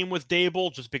better team with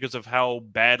Dable just because of how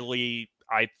badly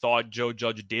I thought Joe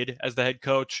Judge did as the head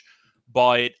coach.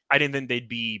 But I didn't think they'd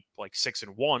be like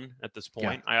 6-1 at this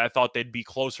point. Yeah. I thought they'd be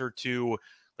closer to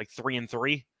like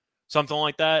 3-3, something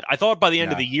like that. I thought by the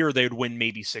end of the year they would win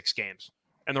maybe 6 games,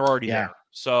 and they're already there.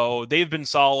 So they've been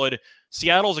solid.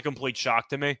 Seattle's a complete shock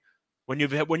to me. When you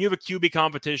have a QB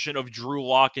competition of Drew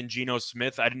Lock and Geno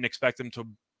Smith, I didn't expect them to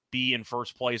be in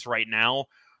first place right now.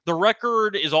 The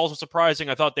record is also surprising.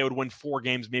 I thought they would win 4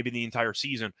 games, maybe the entire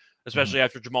season, especially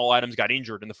after Jamal Adams got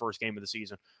injured in the first game of the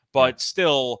season. But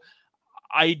still,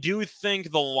 I do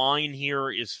think the line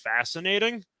here is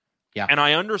fascinating. Yeah. And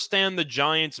I understand the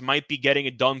Giants might be getting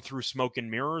it done through smoke and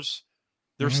mirrors.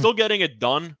 They're still getting it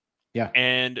done. Yeah.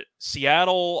 And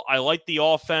Seattle, I like the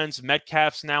offense.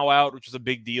 Metcalf's now out, which is a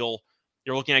big deal.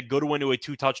 You're looking at Goodwin, who had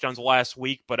 2 touchdowns last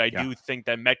week, but I do think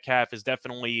that Metcalf is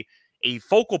definitely a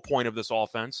focal point of this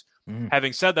offense.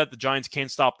 Having said that, the Giants can't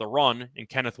stop the run, and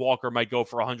Kenneth Walker might go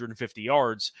for 150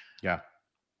 yards. Yeah.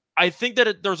 I think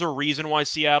that there's a reason why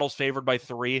Seattle's favored by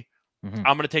 3. Mhm.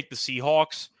 I'm going to take the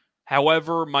Seahawks.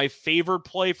 However, my favorite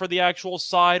play for the actual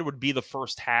side would be the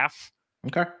first half.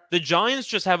 Okay. The Giants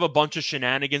just have a bunch of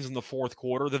shenanigans in the fourth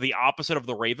quarter. They're the opposite of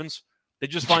the Ravens. They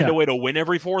just find Yeah. a way to win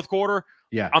every fourth quarter.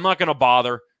 Yeah. I'm not going to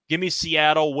bother. Give me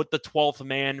Seattle with the 12th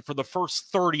man for the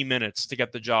first 30 minutes to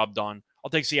get the job done.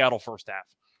 I'll take Seattle first half.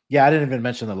 Yeah, I didn't even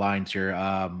mention the lines here.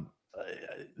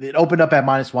 It opened up at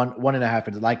 -1.5,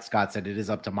 and like Scott said, it is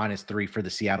up to -3 for the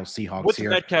Seattle Seahawks With here.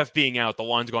 Metcalf being out, the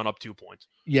line's gone up 2 points.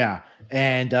 Yeah,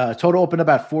 and total opened up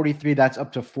at 43. That's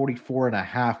up to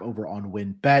 44.5 over on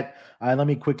WinBet. Let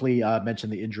me quickly mention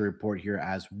the injury report here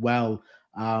as well.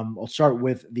 I'll start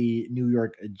with the New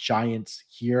York Giants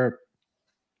here.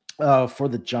 For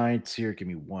the Giants here, give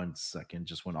me 1 second.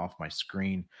 Just went off my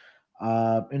screen.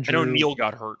 Injury. I know Neal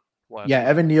got hurt. Yeah,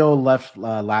 Evan Neal left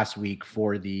last week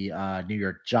for the New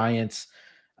York Giants.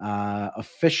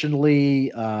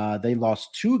 Officially, they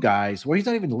lost 2 guys. Well, he's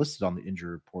not even listed on the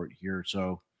injury report here.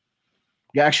 So,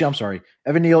 yeah, actually, I'm sorry.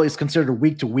 Evan Neal is considered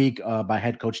week to week by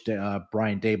head coach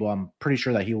Brian Dable. I'm pretty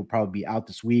sure that he will probably be out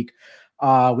this week.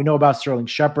 We know about Sterling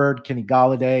Shepard, Kenny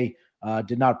Galladay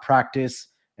did not practice,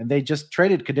 and they just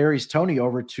traded Kadarius Toney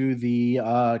over to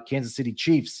the Kansas City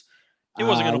Chiefs. He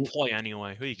wasn't going to play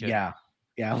anyway. Who are you kidding? Yeah.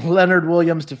 Leonard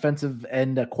Williams, defensive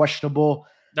end, questionable.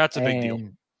 That's a big deal.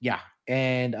 Yeah.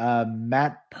 And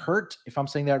Matt Pert, if I'm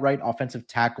saying that right, offensive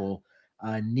tackle,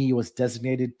 knee was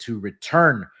designated to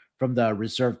return from the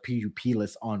reserve PUP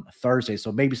list on Thursday.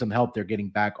 So maybe some help they're getting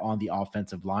back on the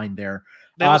offensive line there.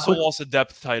 They also lost a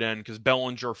depth tight end because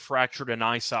Bellinger fractured an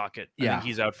eye socket. I think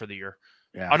he's out for the year.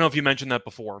 Yeah. I don't know if you mentioned that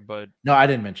before, but no, I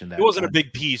didn't mention that. It wasn't a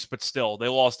big piece, but still, they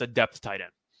lost a depth tight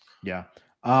end. Yeah.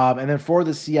 And then for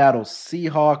the Seattle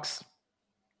Seahawks,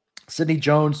 Sidney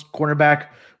Jones, cornerback,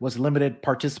 was limited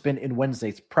participant in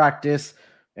Wednesday's practice.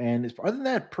 And other than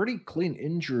that, pretty clean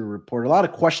injury report. A lot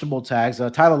of questionable tags.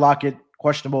 Tyler Lockett,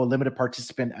 questionable, limited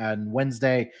participant on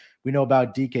Wednesday. We know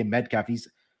about DK Metcalf.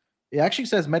 It actually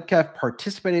says Metcalf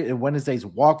participated in Wednesday's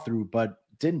walkthrough, but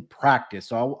didn't practice.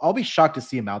 So I'll be shocked to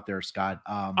see him out there, Scott.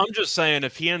 I'm just saying,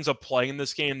 if he ends up playing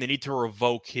this game, they need to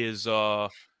revoke his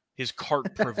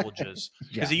cart privileges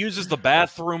because he uses the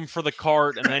bathroom for the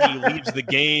cart and then he leaves the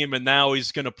game and now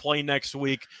he's going to play next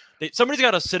week. Somebody's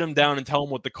got to sit him down and tell him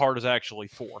what the cart is actually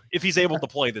for if he's able to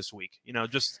play this week,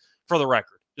 just for the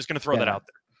record. Just going to throw that out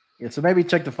there. Yeah, so maybe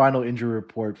check the final injury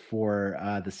report for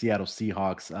the Seattle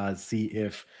Seahawks, see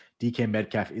if DK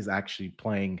Metcalf is actually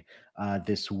playing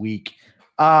this week.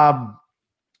 So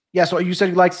you said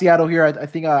you like Seattle here. I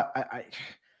think I'm going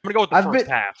to go with the first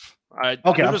half.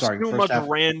 I'm sorry. Too much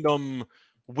random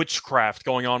witchcraft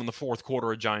going on in the fourth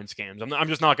quarter of Giants games. I'm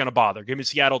just not going to bother. Give me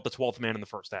Seattle at the 12th man in the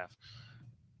first half.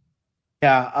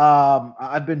 Yeah,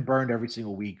 I've been burned every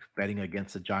single week betting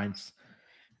against the Giants.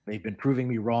 They've been proving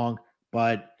me wrong,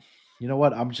 but you know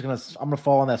what? I'm gonna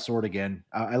fall on that sword again.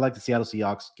 I like the Seattle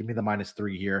Seahawks. Give me the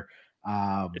 -3 here.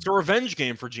 It's a revenge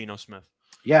game for Geno Smith.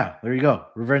 Yeah, there you go.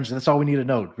 Revenge. That's all we need to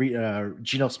know.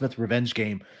 Geno Smith revenge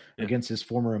game against his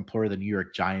former employer, the New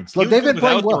York Giants. Look, they've been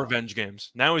playing well. The revenge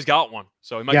games. Now he's got one,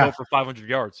 so he might go for 500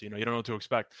 yards. You don't know what to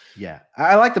expect. Yeah,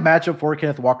 I like the matchup for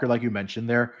Kenneth Walker, like you mentioned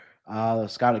there,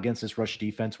 Scott, against this rush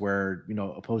defense, where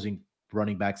opposing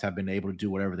running backs have been able to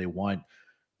do whatever they want.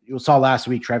 You saw last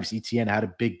week, Travis Etienne had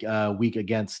a big week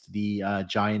against the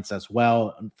Giants as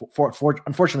well.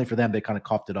 Unfortunately for them, they kind of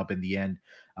coughed it up in the end.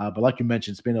 But like you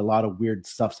mentioned, it's been a lot of weird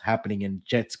stuff happening in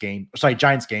Giants games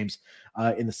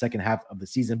in the second half of the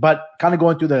season. But kind of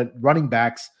going through the running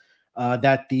backs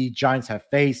that the Giants have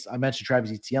faced. I mentioned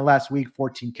Travis Etienne last week,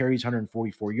 14 carries,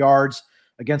 144 yards.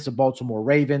 Against the Baltimore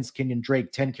Ravens, Kenyon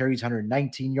Drake, 10 carries,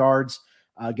 119 yards.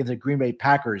 Against the Green Bay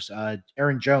Packers,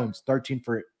 Aaron Jones, 13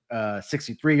 for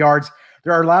 63 yards.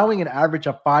 They're allowing an average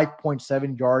of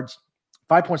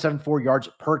 5.74 yards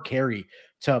per carry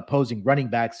to opposing running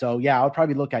backs. So yeah, I'll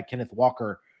probably look at Kenneth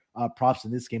Walker props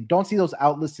in this game. Don't see those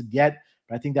outlisted yet,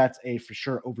 but I think that's a for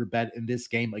sure overbet in this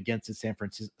game against the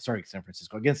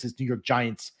against this New York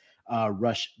Giants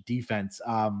rush defense.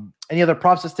 Any other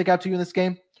props that stick out to you in this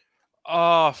game?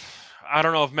 I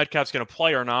don't know if Metcalf's going to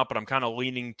play or not, but I'm kind of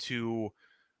leaning to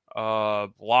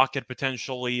Lockett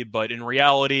potentially, but in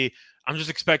reality, I'm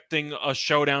just expecting a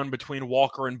showdown between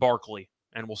Walker and Barkley,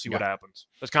 and we'll see what happens.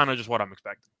 That's kind of just what I'm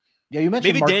expecting. Yeah, you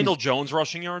mentioned maybe Daniel Jones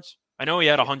rushing yards. I know he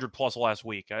had 100 plus last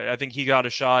week. I think he got a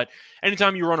shot.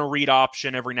 Anytime you run a read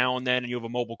option every now and then and you have a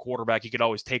mobile quarterback, he could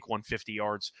always take 150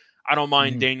 yards. I don't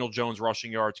mind Daniel Jones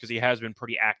rushing yards because he has been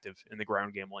pretty active in the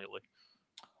ground game lately.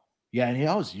 Yeah, and he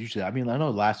always usually, I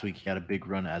know last week he had a big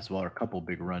run as well, or a couple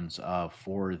big runs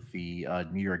for the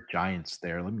New York Giants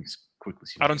there. Let me quickly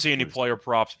see. I don't see any player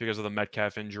props because of the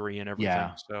Metcalf injury and everything.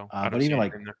 Yeah. So I don't see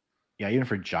anything there. Yeah, even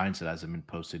for Giants, it hasn't been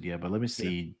posted yet. But let me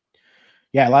see.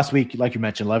 Yeah, last week, like you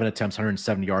mentioned, 11 attempts,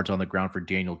 170 yards on the ground for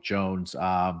Daniel Jones.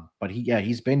 But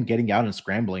he's been getting out and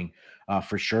scrambling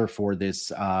for sure for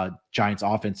this Giants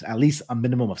offense. At least a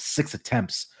minimum of 6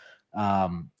 attempts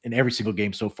in every single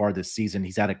game so far this season.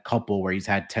 He's had a couple where he's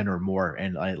had 10 or more,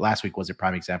 and last week was a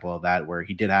prime example of that, where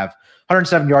he did have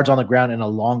 107 yards on the ground and a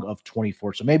long of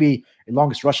 24. So maybe a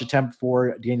longest rush attempt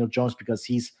for Daniel Jones because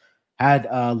he's had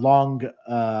long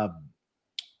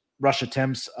rush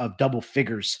attempts of double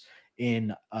figures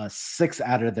in 6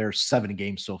 out of their 7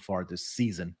 games so far this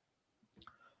season.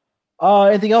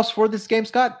 Anything else for this game,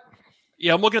 Scott?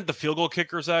 Yeah, I'm looking at the field goal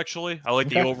kickers, actually. I like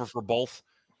the over for both.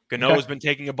 Gano has been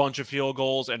taking a bunch of field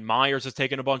goals, and Myers has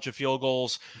taken a bunch of field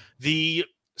goals. The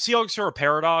Seahawks are a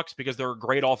paradox because they're a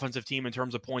great offensive team in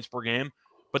terms of points per game,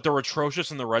 but they're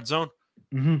atrocious in the red zone.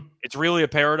 Mm-hmm. It's really a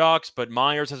paradox, but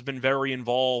Myers has been very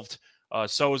involved.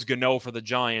 So is Gano for the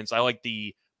Giants. I like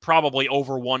the probably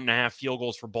over 1.5 field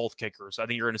goals for both kickers. I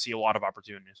think you're going to see a lot of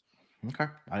opportunities. Okay.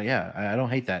 I don't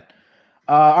hate that.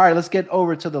 All right, let's get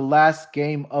over to the last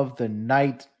game of the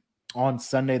night on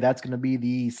Sunday. That's going to be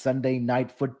the Sunday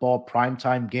Night Football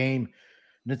primetime game.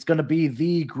 And it's going to be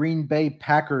the Green Bay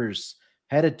Packers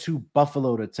headed to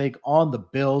Buffalo to take on the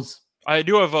Bills. I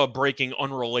do have breaking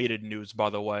unrelated news, by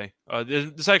the way.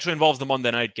 This actually involves the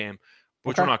Monday night game,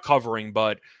 which we're not covering,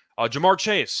 but Jamar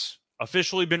Chase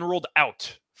officially been ruled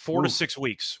out 4 to 6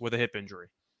 weeks with a hip injury.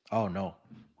 Oh, no.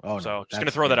 Just going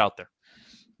to throw that out there.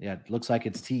 Yeah, it looks like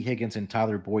it's T. Higgins and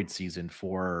Tyler Boyd season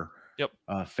for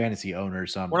fantasy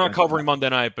owners. We're not covering Monday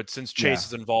night, but since Chase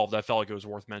is involved, I felt like it was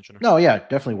worth mentioning. No, yeah,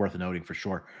 definitely worth noting for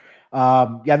sure.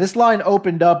 This line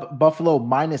opened up Buffalo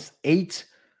 -8,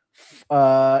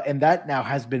 and that now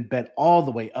has been bet all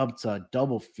the way up to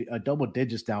double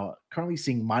digits now. Currently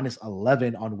seeing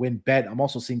 -11 on win bet. I'm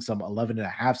also seeing some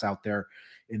 11.5s out there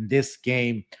in this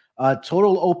game.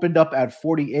 Total opened up at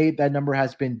 48. That number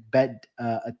has been bet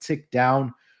a tick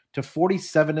down to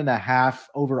 47.5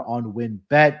 over on win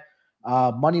bet.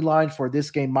 Money line for this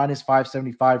game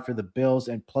 -575 for the Bills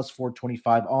and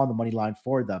 +425 on the money line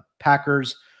for the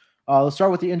Packers. Let's start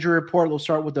with the injury report. Let's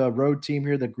start with the road team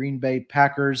here, the Green Bay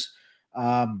Packers.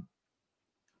 Alan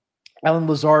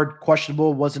Lazard,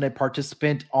 questionable, wasn't a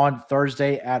participant on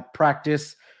Thursday at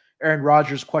practice. Aaron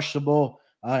Rodgers, questionable.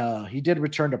 He did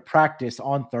return to practice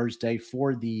on Thursday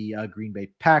for the Green Bay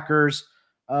Packers.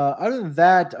 Other than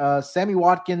that, Sammy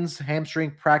Watkins,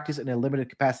 hamstring practice in a limited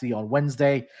capacity on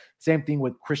Wednesday. Same thing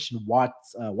with Christian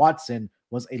Watson,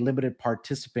 was a limited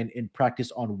participant in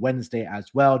practice on Wednesday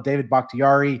as well. David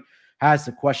Bakhtiari has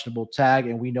the questionable tag,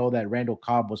 and we know that Randall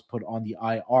Cobb was put on the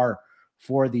IR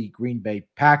for the Green Bay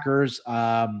Packers.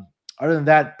 Other than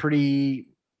that, pretty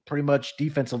much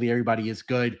defensively, everybody is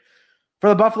good. For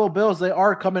the Buffalo Bills, they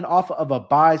are coming off of a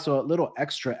bye, so a little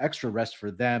extra rest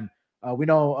for them. We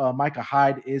know Micah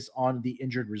Hyde is on the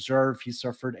injured reserve. He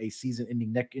suffered a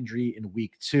season-ending neck injury in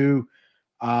week 2.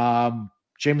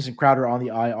 Jamison Crowder on the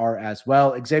IR as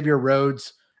well. Xavier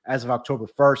Rhodes, as of October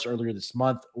 1st, earlier this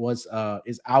month,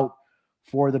 is out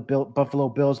for the Buffalo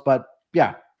Bills. But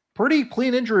yeah, pretty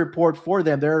clean injury report for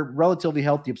them. They're relatively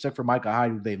healthy, except for Micah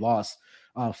Hyde, who they lost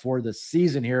for the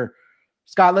season here.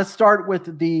 Scott, let's start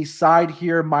with the side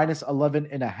here,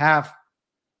 -11.5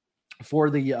 for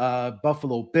the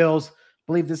Buffalo Bills. I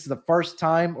believe this is the first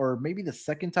time, or maybe the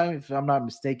second time, if I'm not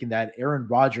mistaken, that Aaron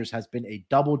Rodgers has been a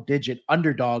double-digit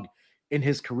underdog in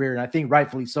his career. And I think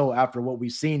rightfully so after what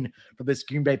we've seen from this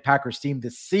Green Bay Packers team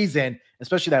this season,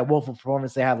 especially that woeful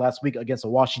performance they had last week against the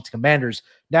Washington Commanders.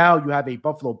 Now you have a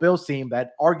Buffalo Bills team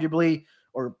that arguably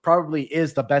or probably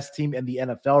is the best team in the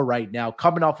NFL right now,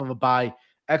 coming off of a bye,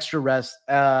 extra rest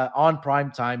on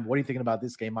prime time. What are you thinking about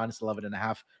this game,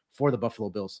 -11.5 for the Buffalo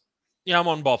Bills? Yeah, I'm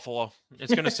on Buffalo.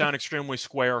 It's going to sound extremely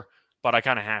square, but I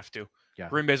kind of have to. Yeah.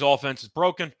 Green Bay's offense is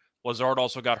broken. Lazard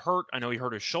also got hurt. I know he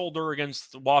hurt his shoulder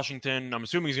against Washington. I'm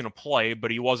assuming he's going to play, but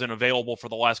he wasn't available for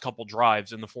the last couple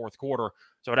drives in the fourth quarter,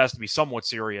 so it has to be somewhat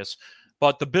serious.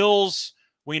 But the Bills,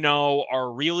 we know,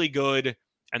 are really good,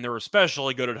 and they're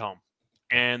especially good at home.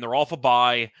 And they're off a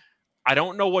bye. I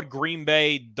don't know what Green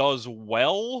Bay does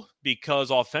well, because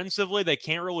offensively, they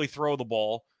can't really throw the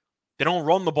ball. They don't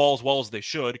run the ball as well as they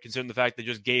should, considering the fact they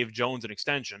just gave Jones an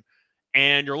extension.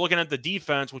 And you're looking at the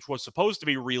defense, which was supposed to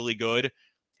be really good,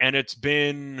 and it's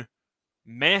been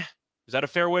meh. Is that a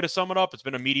fair way to sum it up? It's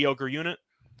been a mediocre unit.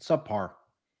 Subpar.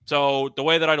 So the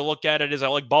way that I look at it is I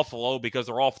like Buffalo because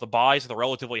they're off the bye, so they're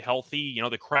relatively healthy. You know,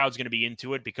 the crowd's going to be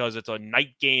into it because it's a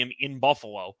night game in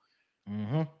Buffalo.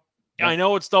 Mm-hmm. I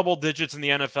know it's double digits in the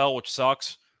NFL, which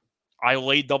sucks. I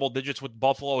laid double digits with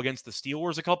Buffalo against the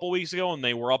Steelers a couple weeks ago, and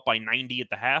they were up by 90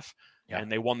 at the half.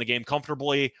 and they won the game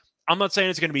comfortably. I'm not saying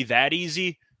it's going to be that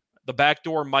easy. The back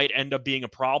door might end up being a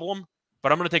problem,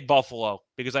 but I'm going to take Buffalo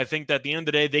because I think that at the end of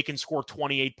the day, they can score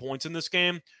 28 points in this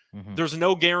game. There's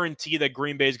no guarantee that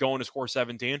Green Bay is going to score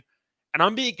 17. And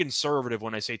I'm being conservative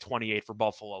when I say 28 for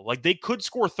Buffalo. Like, they could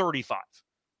score 35.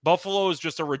 Buffalo is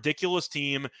just a ridiculous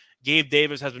team. Gabe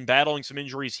Davis has been battling some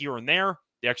injuries here and there.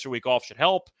 The extra week off should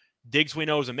help. Diggs, we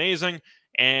know, is amazing.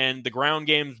 And the ground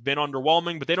game's been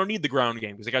underwhelming, but they don't need the ground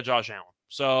game because they got Josh Allen.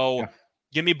 So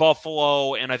give me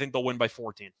Buffalo, and I think they'll win by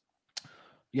 14.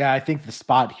 Yeah, I think the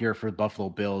spot here for the Buffalo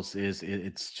Bills is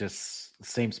it's just the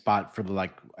same spot for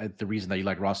the reason that you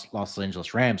like Los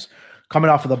Angeles Rams. Coming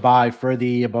off of the bye for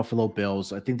the Buffalo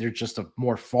Bills, I think they're just a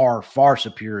more far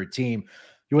superior team.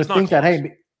 You would think that,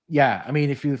 hey, yeah, I mean,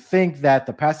 if you think that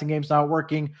the passing game's not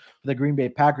working for the Green Bay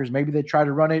Packers, maybe they try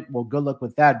to run it. Well, good luck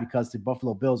with that because the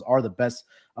Buffalo Bills are the best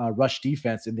rush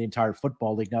defense in the entire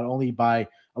football league, not only by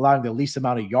allowing the least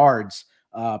amount of yards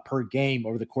per game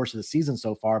over the course of the season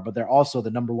so far, but they're also the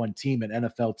number one team in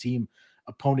NFL team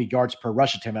opponent yards per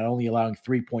rush attempt at only allowing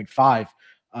 3.5.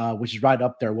 Which is right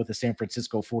up there with the San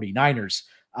Francisco 49ers.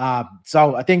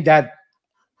 So I think that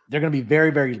they're going to be very,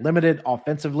 very limited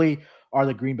offensively are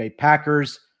the Green Bay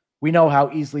Packers. We know how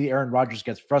easily Aaron Rodgers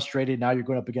gets frustrated. Now you're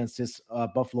going up against this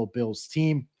Buffalo Bills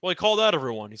team. Well, he called out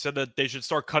everyone. He said that they should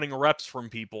start cutting reps from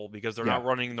people because they're not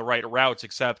running the right routes,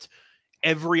 except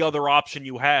every other option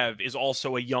you have is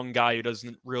also a young guy who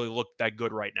doesn't really look that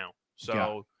good right now.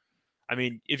 So, I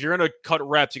mean, if you're going to cut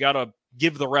reps, you got to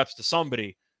give the reps to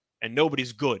somebody. And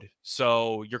nobody's good.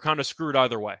 So you're kind of screwed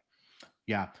either way.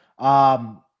 Yeah.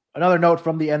 Another note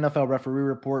from the NFL referee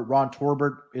report, Ron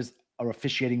Torbert is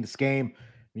officiating this game.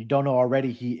 If you don't know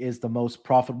already, he is the most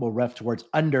profitable ref towards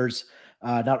unders,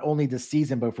 not only this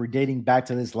season, but if we're dating back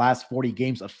to his last 40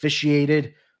 games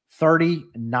officiated,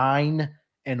 39-1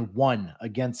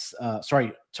 against,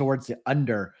 towards the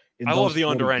under. I love the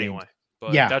under games. anyway.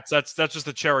 But that's just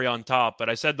the cherry on top. But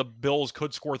I said the Bills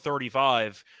could score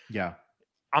 35. Yeah.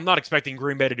 I'm not expecting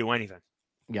Green Bay to do anything.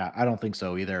 Yeah, I don't think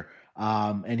so either.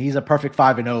 And he's a perfect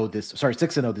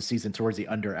 6-0 this season towards the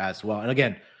under as well. And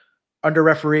again, under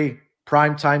referee,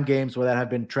 prime time games where that have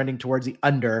been trending towards the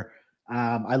under.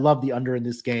 I love the under in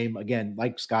this game. Again,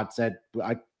 like Scott said,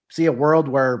 I see a world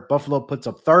where Buffalo puts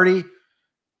up 30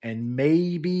 and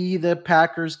maybe the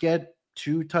Packers get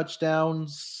 2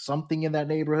 touchdowns, something in that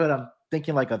neighborhood. I'm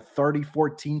thinking like a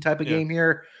 30-14 type of game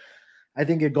here. I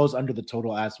think it goes under the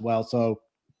total as well. So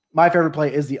my favorite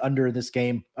play is the under in this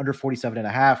game, under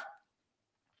 47.5.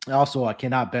 Also, I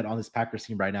cannot bet on this Packers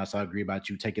team right now, so I agree about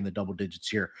you taking the double digits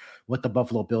here with the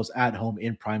Buffalo Bills at home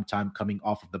in prime time coming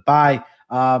off of the bye.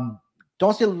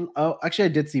 Actually, I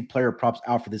did see player props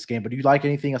out for this game, but do you like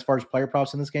anything as far as player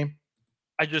props in this game?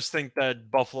 I just think that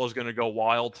Buffalo's going to go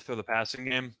wild through the passing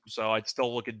game, so I'd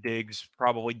still look at Diggs,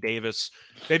 probably Davis,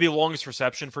 maybe longest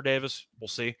reception for Davis. We'll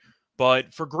see.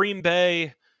 But for Green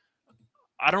Bay,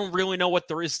 I don't really know what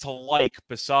there is to like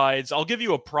besides, I'll give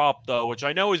you a prop, though, which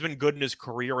I know he's been good in his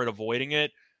career at avoiding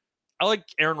it. I like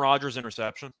Aaron Rodgers'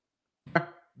 interception.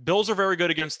 Bills are very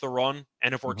good against the run,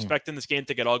 and if we're expecting this game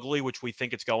to get ugly, which we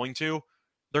think it's going to,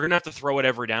 they're going to have to throw it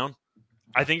every down.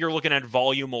 I think you're looking at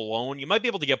volume alone. You might be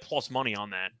able to get plus money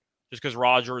on that just because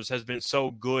Rodgers has been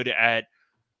so good at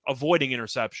avoiding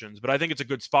interceptions, but I think it's a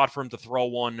good spot for him to throw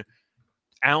one.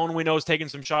 Allen, we know, is taking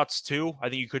some shots too. I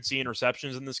think you could see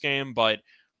interceptions in this game, but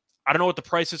I don't know what the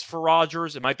price is for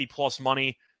Rodgers. It might be plus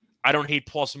money. I don't hate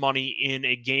plus money in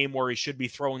a game where he should be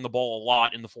throwing the ball a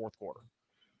lot in the fourth quarter.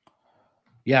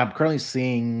 Yeah, I'm currently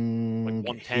seeing like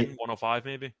 110, 105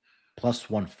 maybe. Plus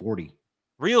 140.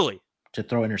 Really? To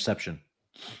throw interception.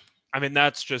 I mean,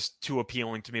 that's just too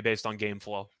appealing to me based on game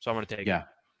flow. So I'm going to take it.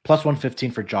 Plus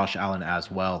 115 for Josh Allen as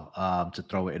well to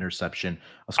throw an interception.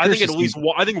 I think at least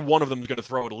one, I think one of them is going to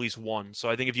throw at least one. So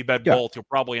I think if you bet both, you'll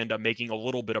probably end up making a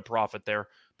little bit of profit there.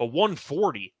 But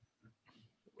 140.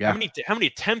 Yeah. How many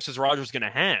attempts is Rodgers going to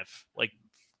have? Like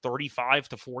 35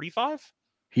 to 45?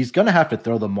 He's going to have to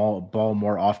throw the ball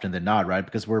more often than not, right?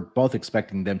 Because we're both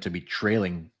expecting them to be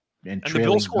trailing. And the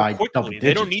Bills score quickly.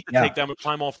 They don't need to take that much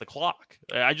time off the clock.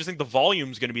 I just think the volume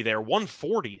is going to be there.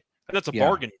 140. And that's a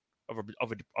bargain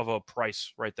of a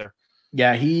price right there.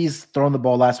 Yeah, he's thrown the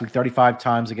ball last week 35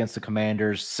 times against the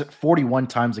Commanders, 41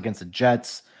 times against the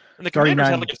Jets. And the Commanders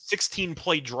had like a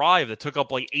 16-play drive that took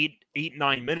up like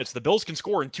 9 minutes. The Bills can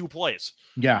score in 2 plays.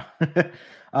 Yeah.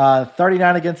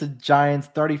 39 against the Giants,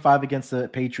 35 against the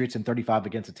Patriots, and 35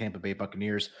 against the Tampa Bay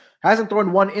Buccaneers. Hasn't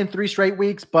thrown one in 3 straight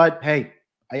weeks, but hey,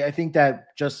 I think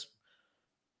that just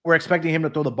we're expecting him to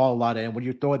throw the ball a lot. And when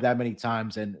you throw it that many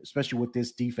times, and especially with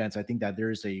this defense, I think that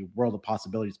there is a world of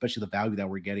possibility, especially the value that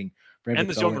we're getting for him And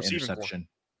to this throw young an receiving interception.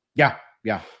 Yeah,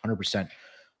 100%.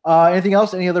 Anything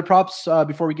else? Any other props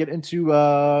before we get into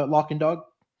lock and dog?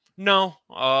 No,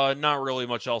 not really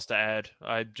much else to add.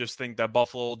 I just think that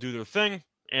Buffalo will do their thing,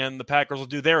 and the Packers will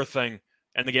do their thing,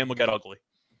 and the game will get ugly.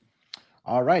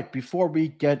 All right. Before we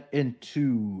get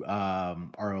into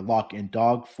our lock and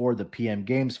dog for the PM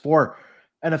games for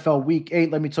NFL Week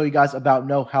 8, let me tell you guys about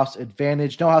No House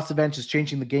Advantage. No House Advantage is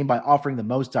changing the game by offering the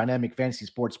most dynamic fantasy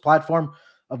sports platform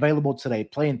available today.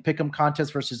 Play in pick'em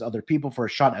contests versus other people for a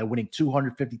shot at winning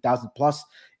 $250,000 plus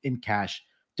in cash.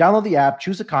 Download the app,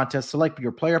 choose a contest, select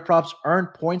your player props, earn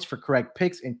points for correct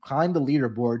picks, and climb the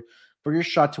leaderboard for your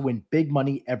shot to win big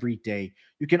money every day.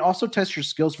 You can also test your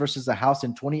skills versus a house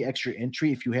and 20 extra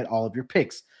entry if you hit all of your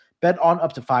picks. Bet on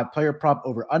up to 5 player prop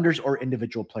over unders or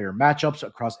individual player matchups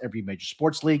across every major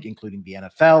sports league, including the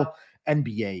NFL,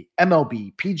 NBA,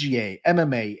 MLB, PGA,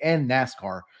 MMA, and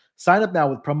NASCAR. Sign up now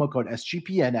with promo code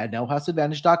SGPN at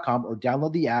nohouseadvantage.com or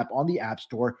download the app on the App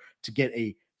Store to get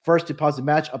a first deposit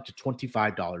match up to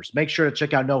 $25. Make sure to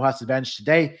check out No House Advantage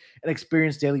today and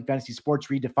experience daily fantasy sports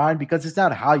redefined, because it's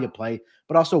not how you play,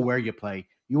 but also where you play.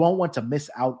 You won't want to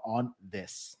miss out on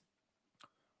this.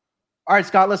 All right,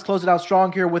 Scott, let's close it out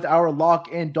strong here with our lock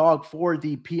and dog for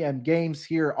the PM games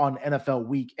here on NFL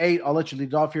Week 8. I'll let you lead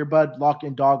it off here, bud. Lock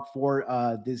and dog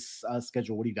for this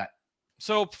schedule. What do you got?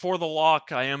 So for the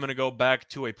lock, I am going to go back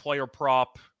to a player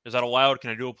prop. Is that allowed?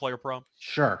 Can I do a player prop?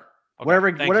 Sure. Okay,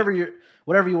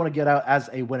 whatever you want to get out as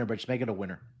a winner, but just make it a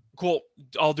winner. Cool.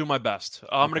 I'll do my best.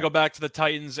 I'm going to go back to the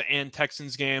Titans and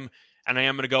Texans game, and I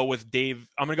am going to go with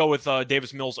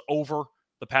Davis Mills over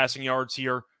the passing yards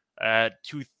here at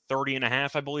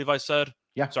 230.5, I believe I said.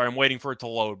 Yeah. Sorry, I'm waiting for it to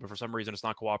load, but for some reason it's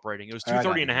not cooperating. It was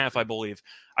 230.5, I believe.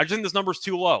 I just think this number's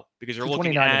too low because you're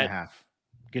looking at 229.5.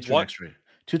 Get your next rate.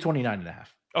 229.5.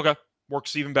 Okay.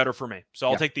 Works even better for me. So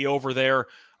I'll take the over there.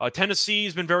 Tennessee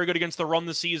has been very good against the run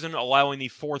this season, allowing the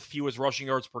 4th fewest rushing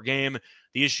yards per game.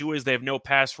 The issue is they have no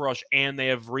pass rush, and they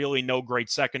have really no great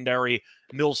secondary.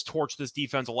 Mills torched this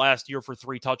defense last year for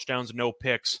 3 touchdowns and no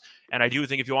picks. And I do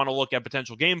think if you want to look at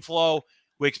potential game flow,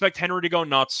 we expect Henry to go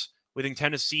nuts. We think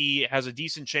Tennessee has a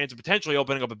decent chance of potentially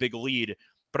opening up a big lead.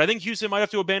 But I think Houston might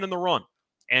have to abandon the run.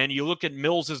 And you look at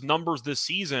Mills' numbers this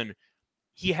season,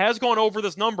 he has gone over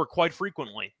this number quite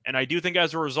frequently. And I do think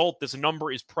as a result, this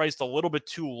number is priced a little bit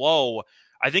too low.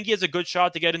 I think he has a good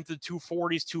shot to get into the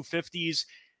 240s, 250s,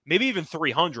 maybe even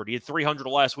 300. He had 300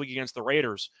 last week against the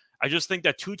Raiders. I just think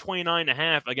that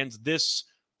 229.5 against this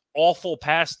awful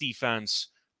pass defense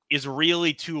is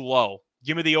really too low.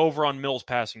 Give me the over on Mills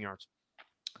passing yards.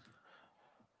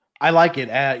 I like it.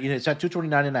 It's at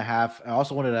 229.5. I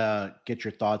also wanted to get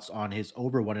your thoughts on his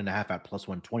over 1.5 at plus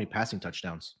 120 passing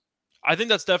touchdowns. I think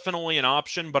that's definitely an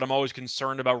option, but I'm always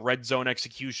concerned about red zone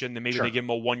execution. Then maybe they give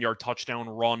him a 1-yard touchdown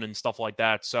run and stuff like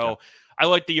that. So I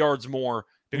like the yards more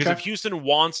because if Houston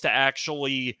wants to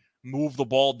actually move the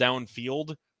ball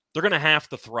downfield, they're going to have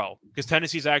to throw because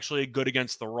Tennessee's actually good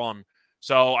against the run.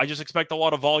 So I just expect a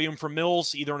lot of volume from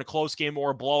Mills, either in a close game or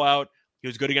a blowout. He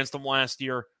was good against them last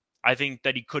year. I think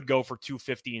that he could go for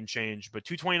 250 and change, but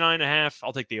 229.5,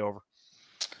 I'll take the over.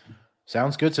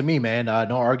 Sounds good to me, man.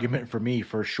 No argument for me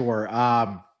for sure.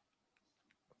 I'll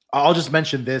just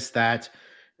mention this, that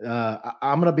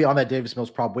I'm going to be on that Davis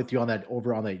Mills prop with you on that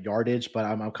over on that yardage, but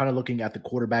I'm kind of looking at the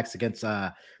quarterbacks against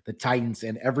the Titans,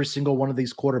 and every single one of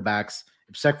these quarterbacks,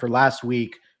 except for last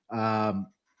week,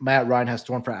 Matt Ryan has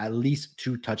thrown for at least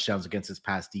 2 touchdowns against his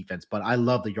pass defense. But I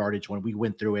love the yardage when we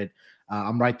went through it.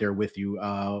 I'm right there with you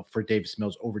for Davis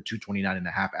Mills over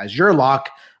 229.5 as your lock.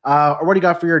 What do you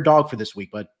got for your dog for this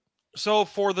week, bud? So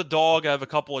for the dog, I have a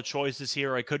couple of choices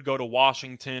here. I could go to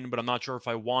Washington, but I'm not sure if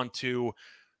I want to.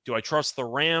 Do I trust the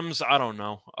Rams? I don't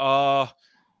know.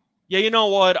 Yeah, you know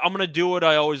what? I'm going to do what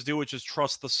I always do, which is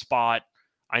trust the spot.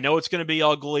 I know it's going to be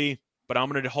ugly, but I'm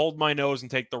going to hold my nose and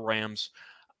take the Rams.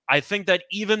 I think that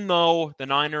even though the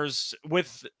Niners,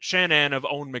 with Shanahan, have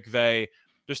owned McVay,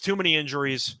 there's too many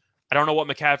injuries. I don't know what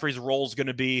McCaffrey's role is going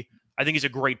to be. I think he's a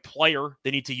great player.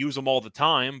 They need to use him all the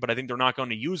time, but I think they're not going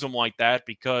to use him like that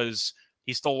because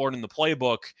he's still learning the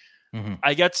playbook. Mm-hmm.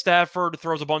 I get Stafford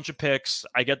throws a bunch of picks.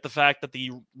 I get the fact that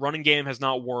the running game has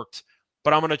not worked,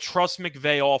 but I'm going to trust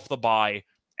McVay off the bye,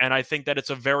 and I think that it's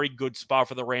a very good spot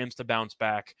for the Rams to bounce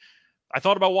back. I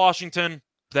thought about Washington.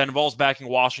 That involves backing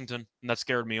Washington, and that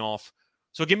scared me off.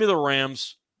 So give me the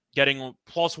Rams getting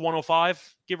plus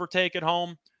 105, give or take, at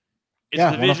home. It's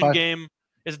a division game.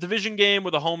 It's a division game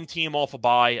with a home team off a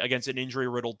bye against an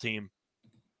injury-riddled team.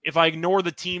 if I ignore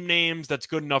the team names, that's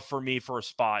good enough for me for a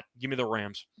spot. Give me the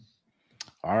Rams.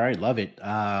 All right, love it.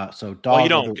 So dog. Well, you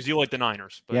don't because you like the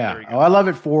Niners. But yeah. there you go. Oh, I love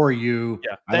it for you.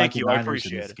 Yeah. I Thank like you. the I Niners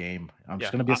appreciate in this it. game. I'm Yeah.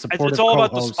 just going to be a supportive It's all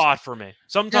about the co-host. spot for me.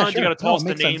 Sometimes you got to toss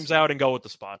the names sense. out and go with the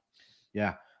spot.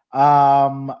 Yeah.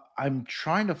 I'm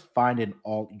trying to find an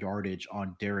alt yardage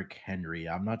on Derrick Henry.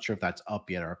 I'm not sure if that's up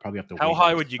yet, or I probably have to. How wait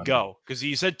high would you go? Because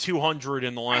you said 200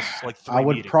 in the last like 3 I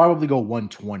would meetings. probably go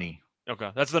 120.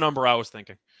 Okay, that's the number I was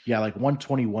thinking. Yeah, like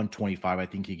 120, 125. I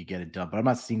think he could get it done, but I'm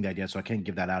not seeing that yet, so I can't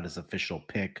give that out as official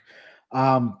pick.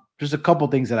 There's a couple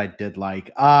things that I did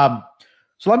like.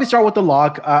 So let me start with the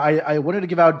lock. I wanted to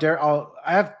give out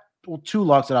I have 2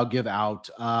 locks that I'll give out.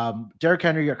 Derrick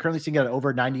Henry, you're currently seeing it at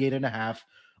over 98.5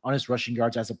 on his rushing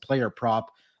yards as a player prop.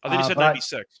 I think you said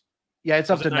 96. Yeah, it's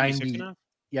up Was to it 90. 96.5?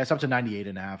 Yeah, it's up to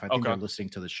 98.5. I think they're Okay. listening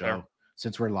to the show Fair.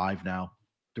 since we're live now.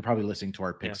 They're probably listening to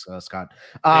our picks, Scott.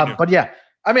 They do. But yeah,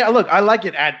 I mean, look, I like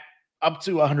it at up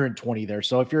to 120 there.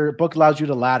 So if your book allows you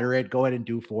to ladder it, go ahead and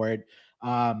do for it.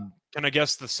 Can I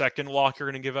guess the second lock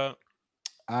you're going to give out?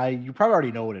 You probably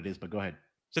already know what it is, but go ahead.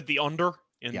 Is it the under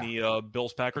in the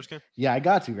Bills-Packers game? Yeah, I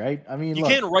got to, right? I mean, you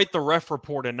can't write the ref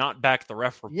report and not back the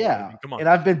ref report. Yeah, I mean, come on. And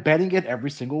I've been betting it every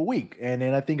single week. And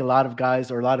I think a lot of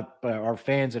guys or a lot of our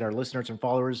fans and our listeners and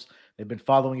followers, they've been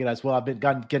following it as well. I've been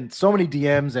getting so many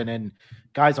DMs and then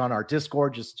guys on our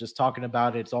Discord just talking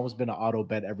about it. It's almost been an auto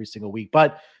bet every single week.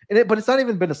 But it's not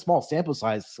even been a small sample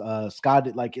size,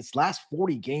 Scott. Like its last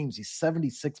 40 games, he's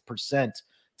 76%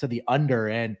 to the under.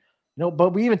 And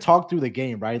but we even talked through the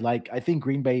game, right? Like I think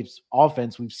Green Bay's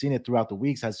offense, we've seen it throughout the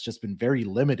weeks, has just been very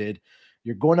limited.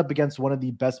 You're going up against one of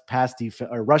the best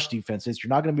rush defenses. You're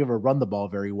not going to be able to run the ball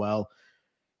very well.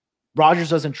 Rodgers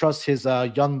doesn't trust his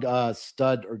young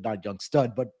stud, or not young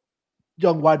stud, but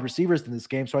young wide receivers in this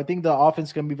game. So I think the offense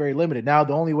is going to be very limited. Now,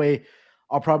 the only way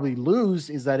I'll probably lose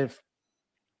is that if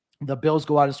the Bills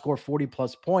go out and score 40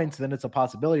 plus points, then it's a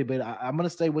possibility. But I'm going to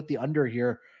stay with the under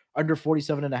here. Under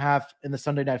 47.5 in the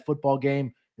Sunday Night Football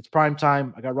game. It's prime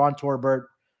time. I got Ron Torbert.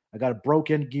 I got a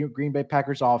broken Green Bay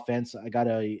Packers offense. I got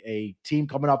a team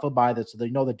coming off a bye so they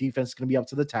know the defense is going to be up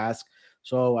to the task.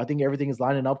 So I think everything is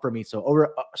lining up for me.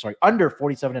 So under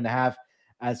 47.5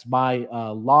 as my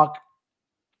lock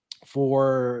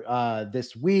for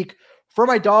this week. For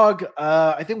my dog,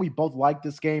 I think we both like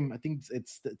this game. I think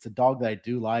it's a dog that I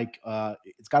do like.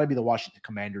 It's got to be the Washington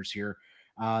Commanders here.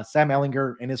 Sam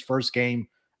Ehlinger in his first game.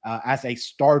 As a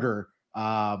starter,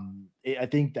 I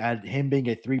think that him being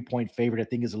a 3-point favorite, I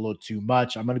think is a little too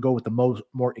much. I'm going to go with the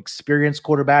more experienced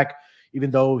quarterback,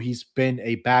 even though he's been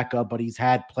a backup, but he's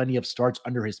had plenty of starts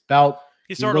under his belt.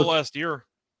 He started last year.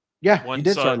 Yeah, he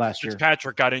did start last year.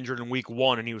 Patrick got injured in week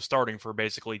 1, and he was starting for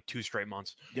basically 2 straight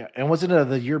months. Yeah, and wasn't it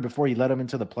the year before he led him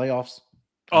into the playoffs?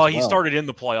 He started in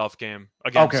the playoff game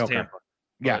against Tampa.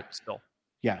 Yeah, still.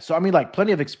 Yeah, so I mean, like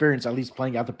plenty of experience, at least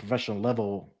playing at the professional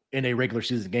level in a regular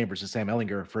season game versus Sam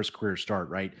Ehlinger, first career start,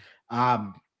 right?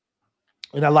 And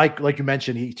I like you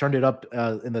mentioned, he turned it up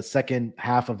in the second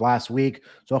half of last week.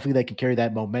 So hopefully they can carry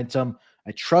that momentum.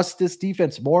 I trust this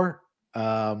defense more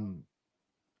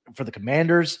for the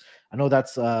Commanders. I know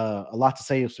that's a lot to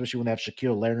say, especially when they have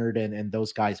Shaquille Leonard and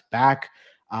those guys back.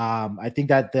 I think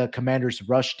that the Commanders'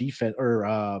 rush defense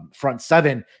or front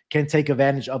seven can take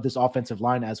advantage of this offensive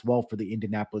line as well for the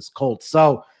Indianapolis Colts.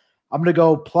 So I'm going to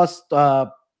go plus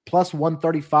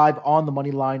 135 on the money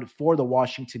line for the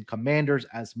Washington Commanders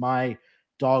as my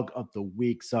dog of the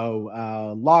week.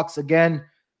 So locks again.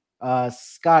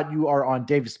 Scott, you are on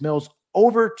Davis Mills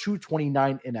over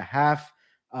 229.5.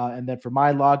 And then for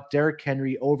my lock, Derrick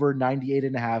Henry over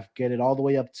 98.5. Get it all the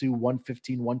way up to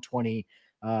 115, 120.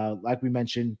 Like we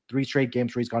mentioned, 3 straight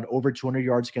games where he's gone over 200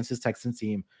 yards against his Texans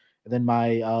team. And then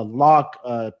my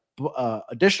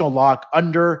additional lock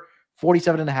under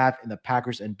 47.5 in the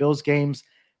Packers and Bills games.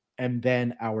 And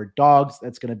then our dogs,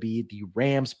 that's going to be the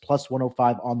Rams plus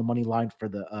 105 on the money line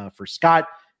for Scott.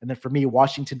 And then for me,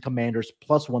 Washington Commanders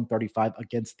plus 135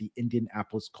 against the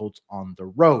Indianapolis Colts on the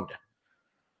road.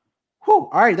 Whew.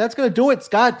 All right, that's going to do it,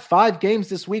 Scott. 5 games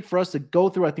this week for us to go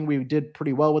through. I think we did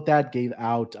pretty well with that. Gave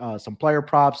out some player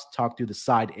props, talked through the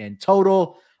side and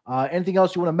total. Anything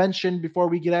else you want to mention before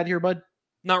we get out of here, bud?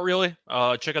 Not really.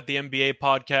 Check out the NBA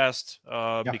podcast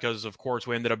because, of course,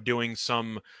 we ended up doing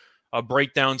some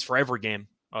breakdowns for every game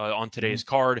on today's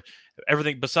card.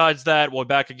 Everything besides that, we'll be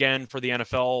back again for the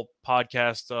NFL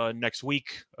podcast next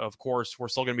week. Of course, we're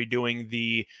still going to be doing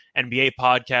the NBA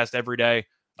podcast every day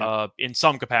in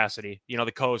some capacity. You know,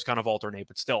 the co-hosts kind of alternate,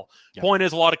 but still. Point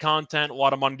is, a lot of content, a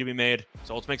lot of money to be made.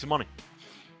 So let's make some money.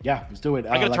 Yeah, let's do it.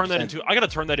 I got to turn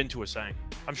that into a saying.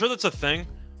 I'm sure that's a thing,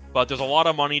 but there's a lot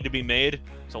of money to be made.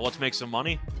 So let's make some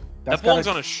money. That belongs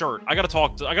on a shirt. I gotta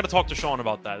talk to Sean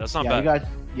about that. That's not bad.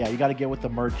 You got to get with the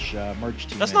merch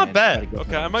team. That's not bad.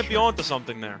 Okay, I might be onto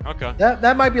something there. Okay.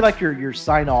 That might be like your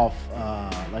sign off.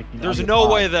 There's no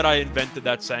way that I invented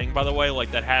that saying, by the way.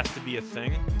 Like that has to be a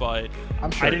thing, but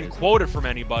I'm sure I didn't quote it from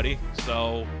anybody,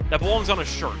 so that belongs on a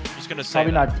shirt. I'm just gonna say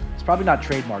it's probably not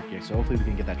trademarked yet. So hopefully we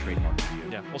can get that trademarked for you.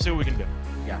 Yeah, we'll see what we can do.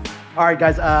 Yeah. All right,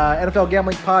 guys. NFL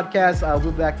Gambling Podcast.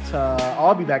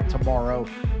 I'll be back tomorrow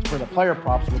for the player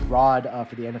props with Rod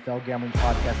for the NFL Gambling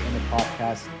Podcast and the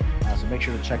podcast. So make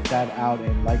sure to check that out.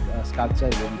 And like Scott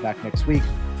said, we'll be back next week.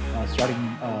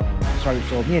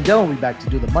 So me and Dylan will be back to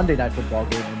do the Monday Night Football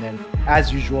game, and then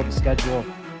as usual, the schedule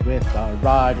with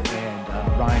Rod and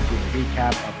Ryan doing a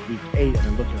recap of Week 8, and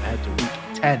then looking ahead to Week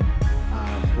 10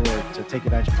 to take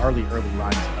advantage of early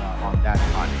lines on that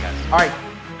podcast. All right.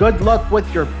 Good luck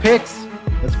with your picks.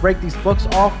 Let's break these books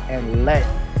off and let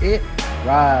it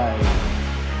ride.